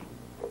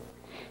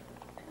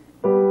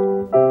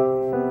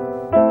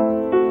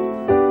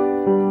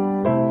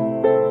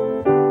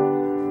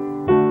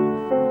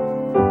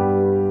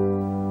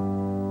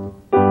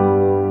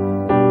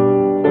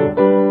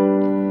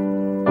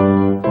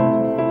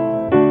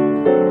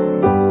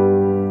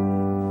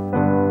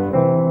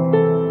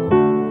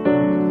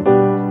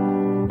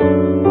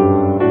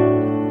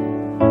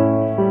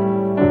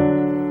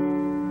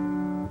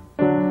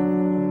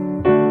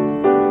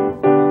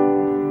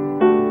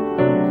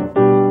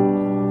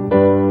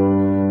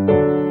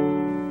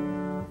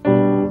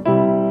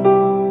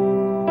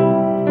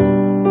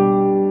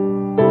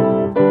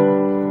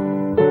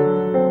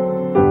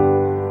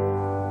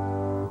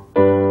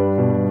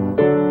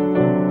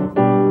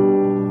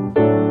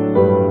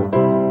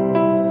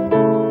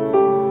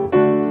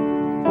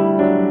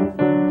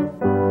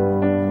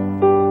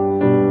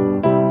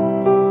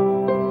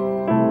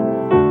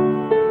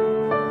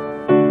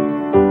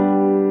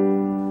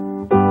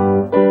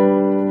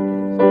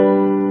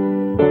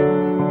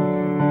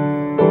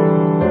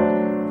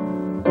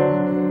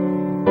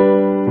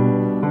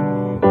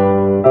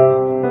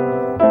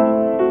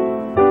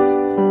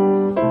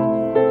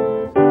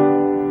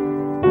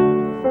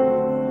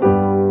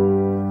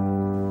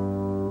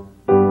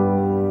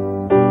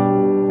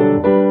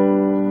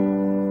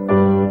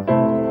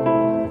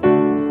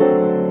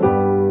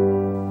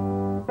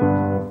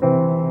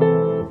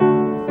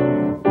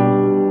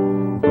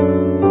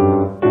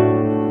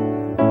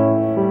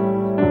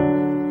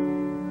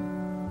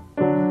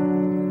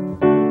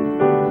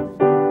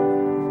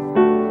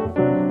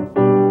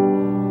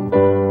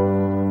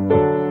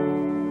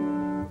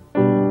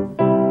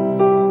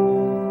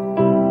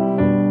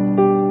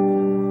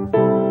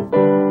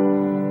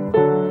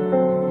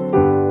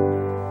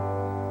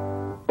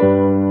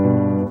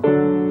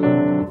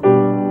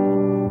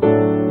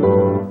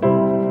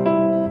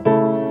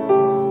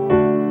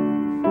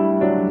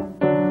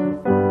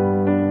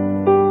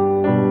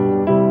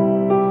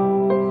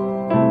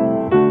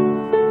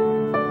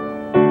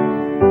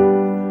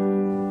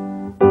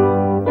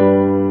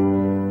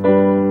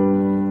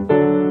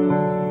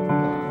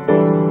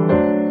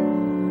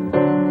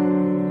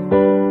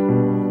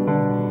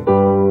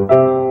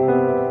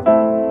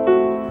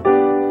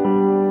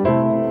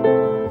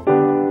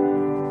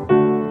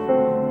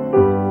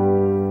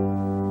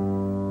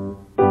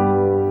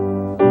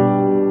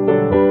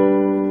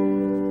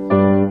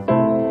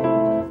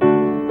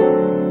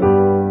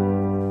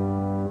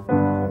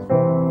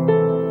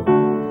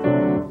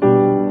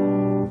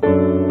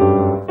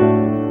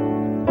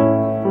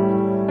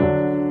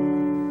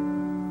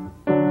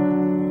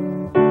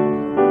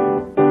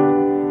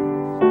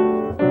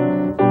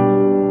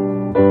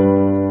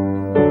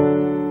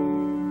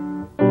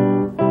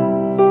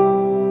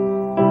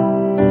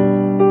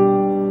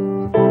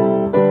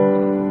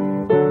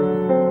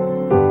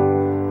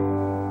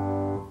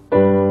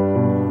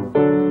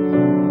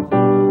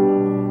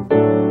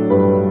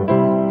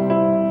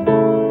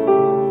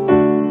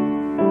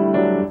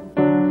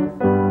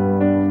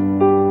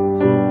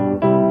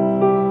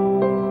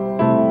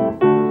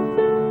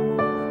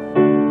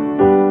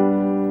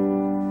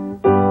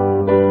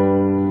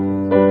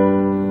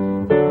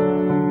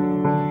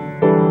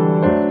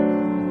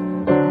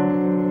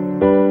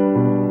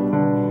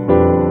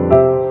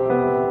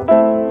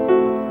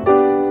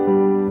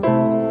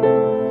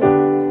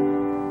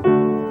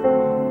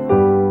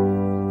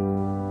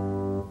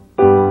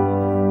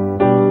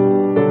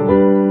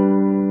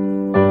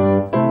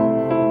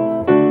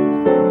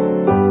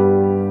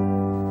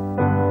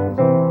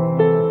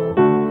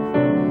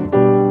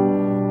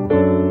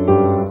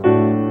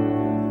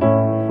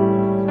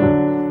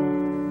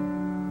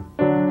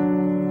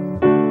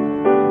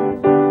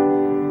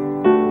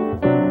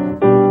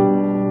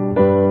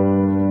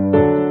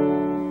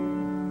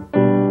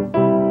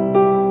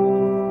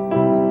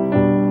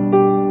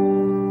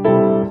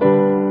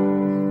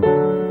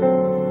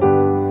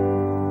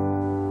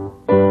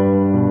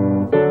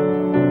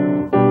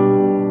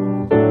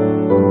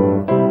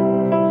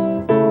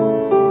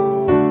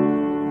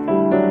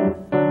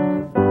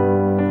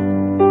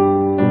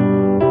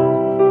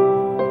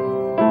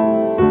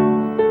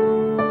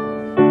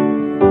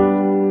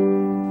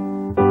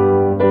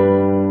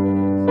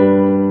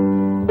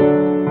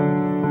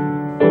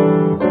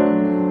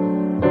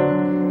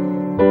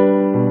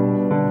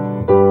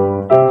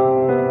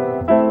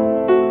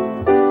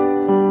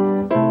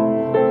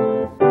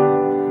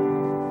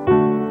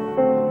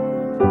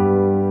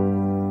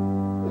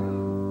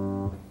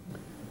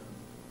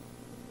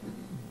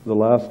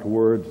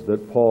 words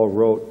that Paul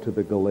wrote to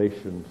the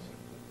Galatians,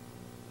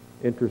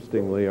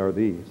 interestingly, are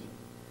these.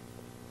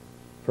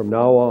 From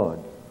now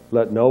on,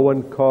 let no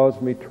one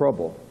cause me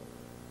trouble,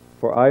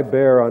 for I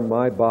bear on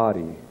my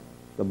body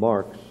the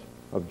marks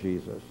of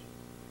Jesus.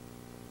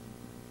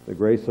 The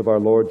grace of our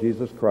Lord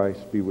Jesus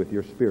Christ be with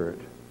your spirit.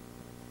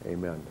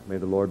 Amen. May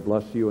the Lord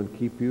bless you and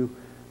keep you.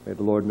 May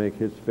the Lord make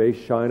his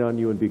face shine on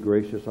you and be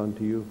gracious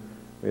unto you.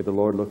 May the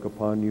Lord look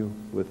upon you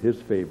with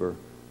his favor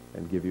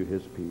and give you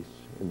his peace.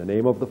 In the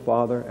name of the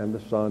Father, and the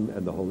Son,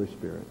 and the Holy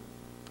Spirit.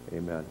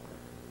 Amen.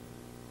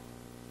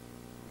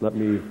 Let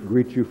me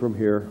greet you from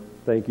here.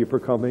 Thank you for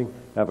coming.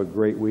 Have a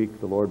great week.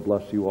 The Lord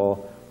bless you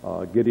all.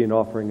 Gideon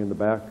offering in the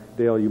back.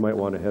 Dale, you might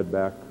want to head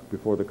back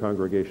before the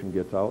congregation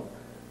gets out.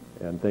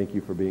 And thank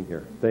you for being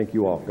here. Thank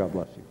you all. God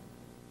bless you.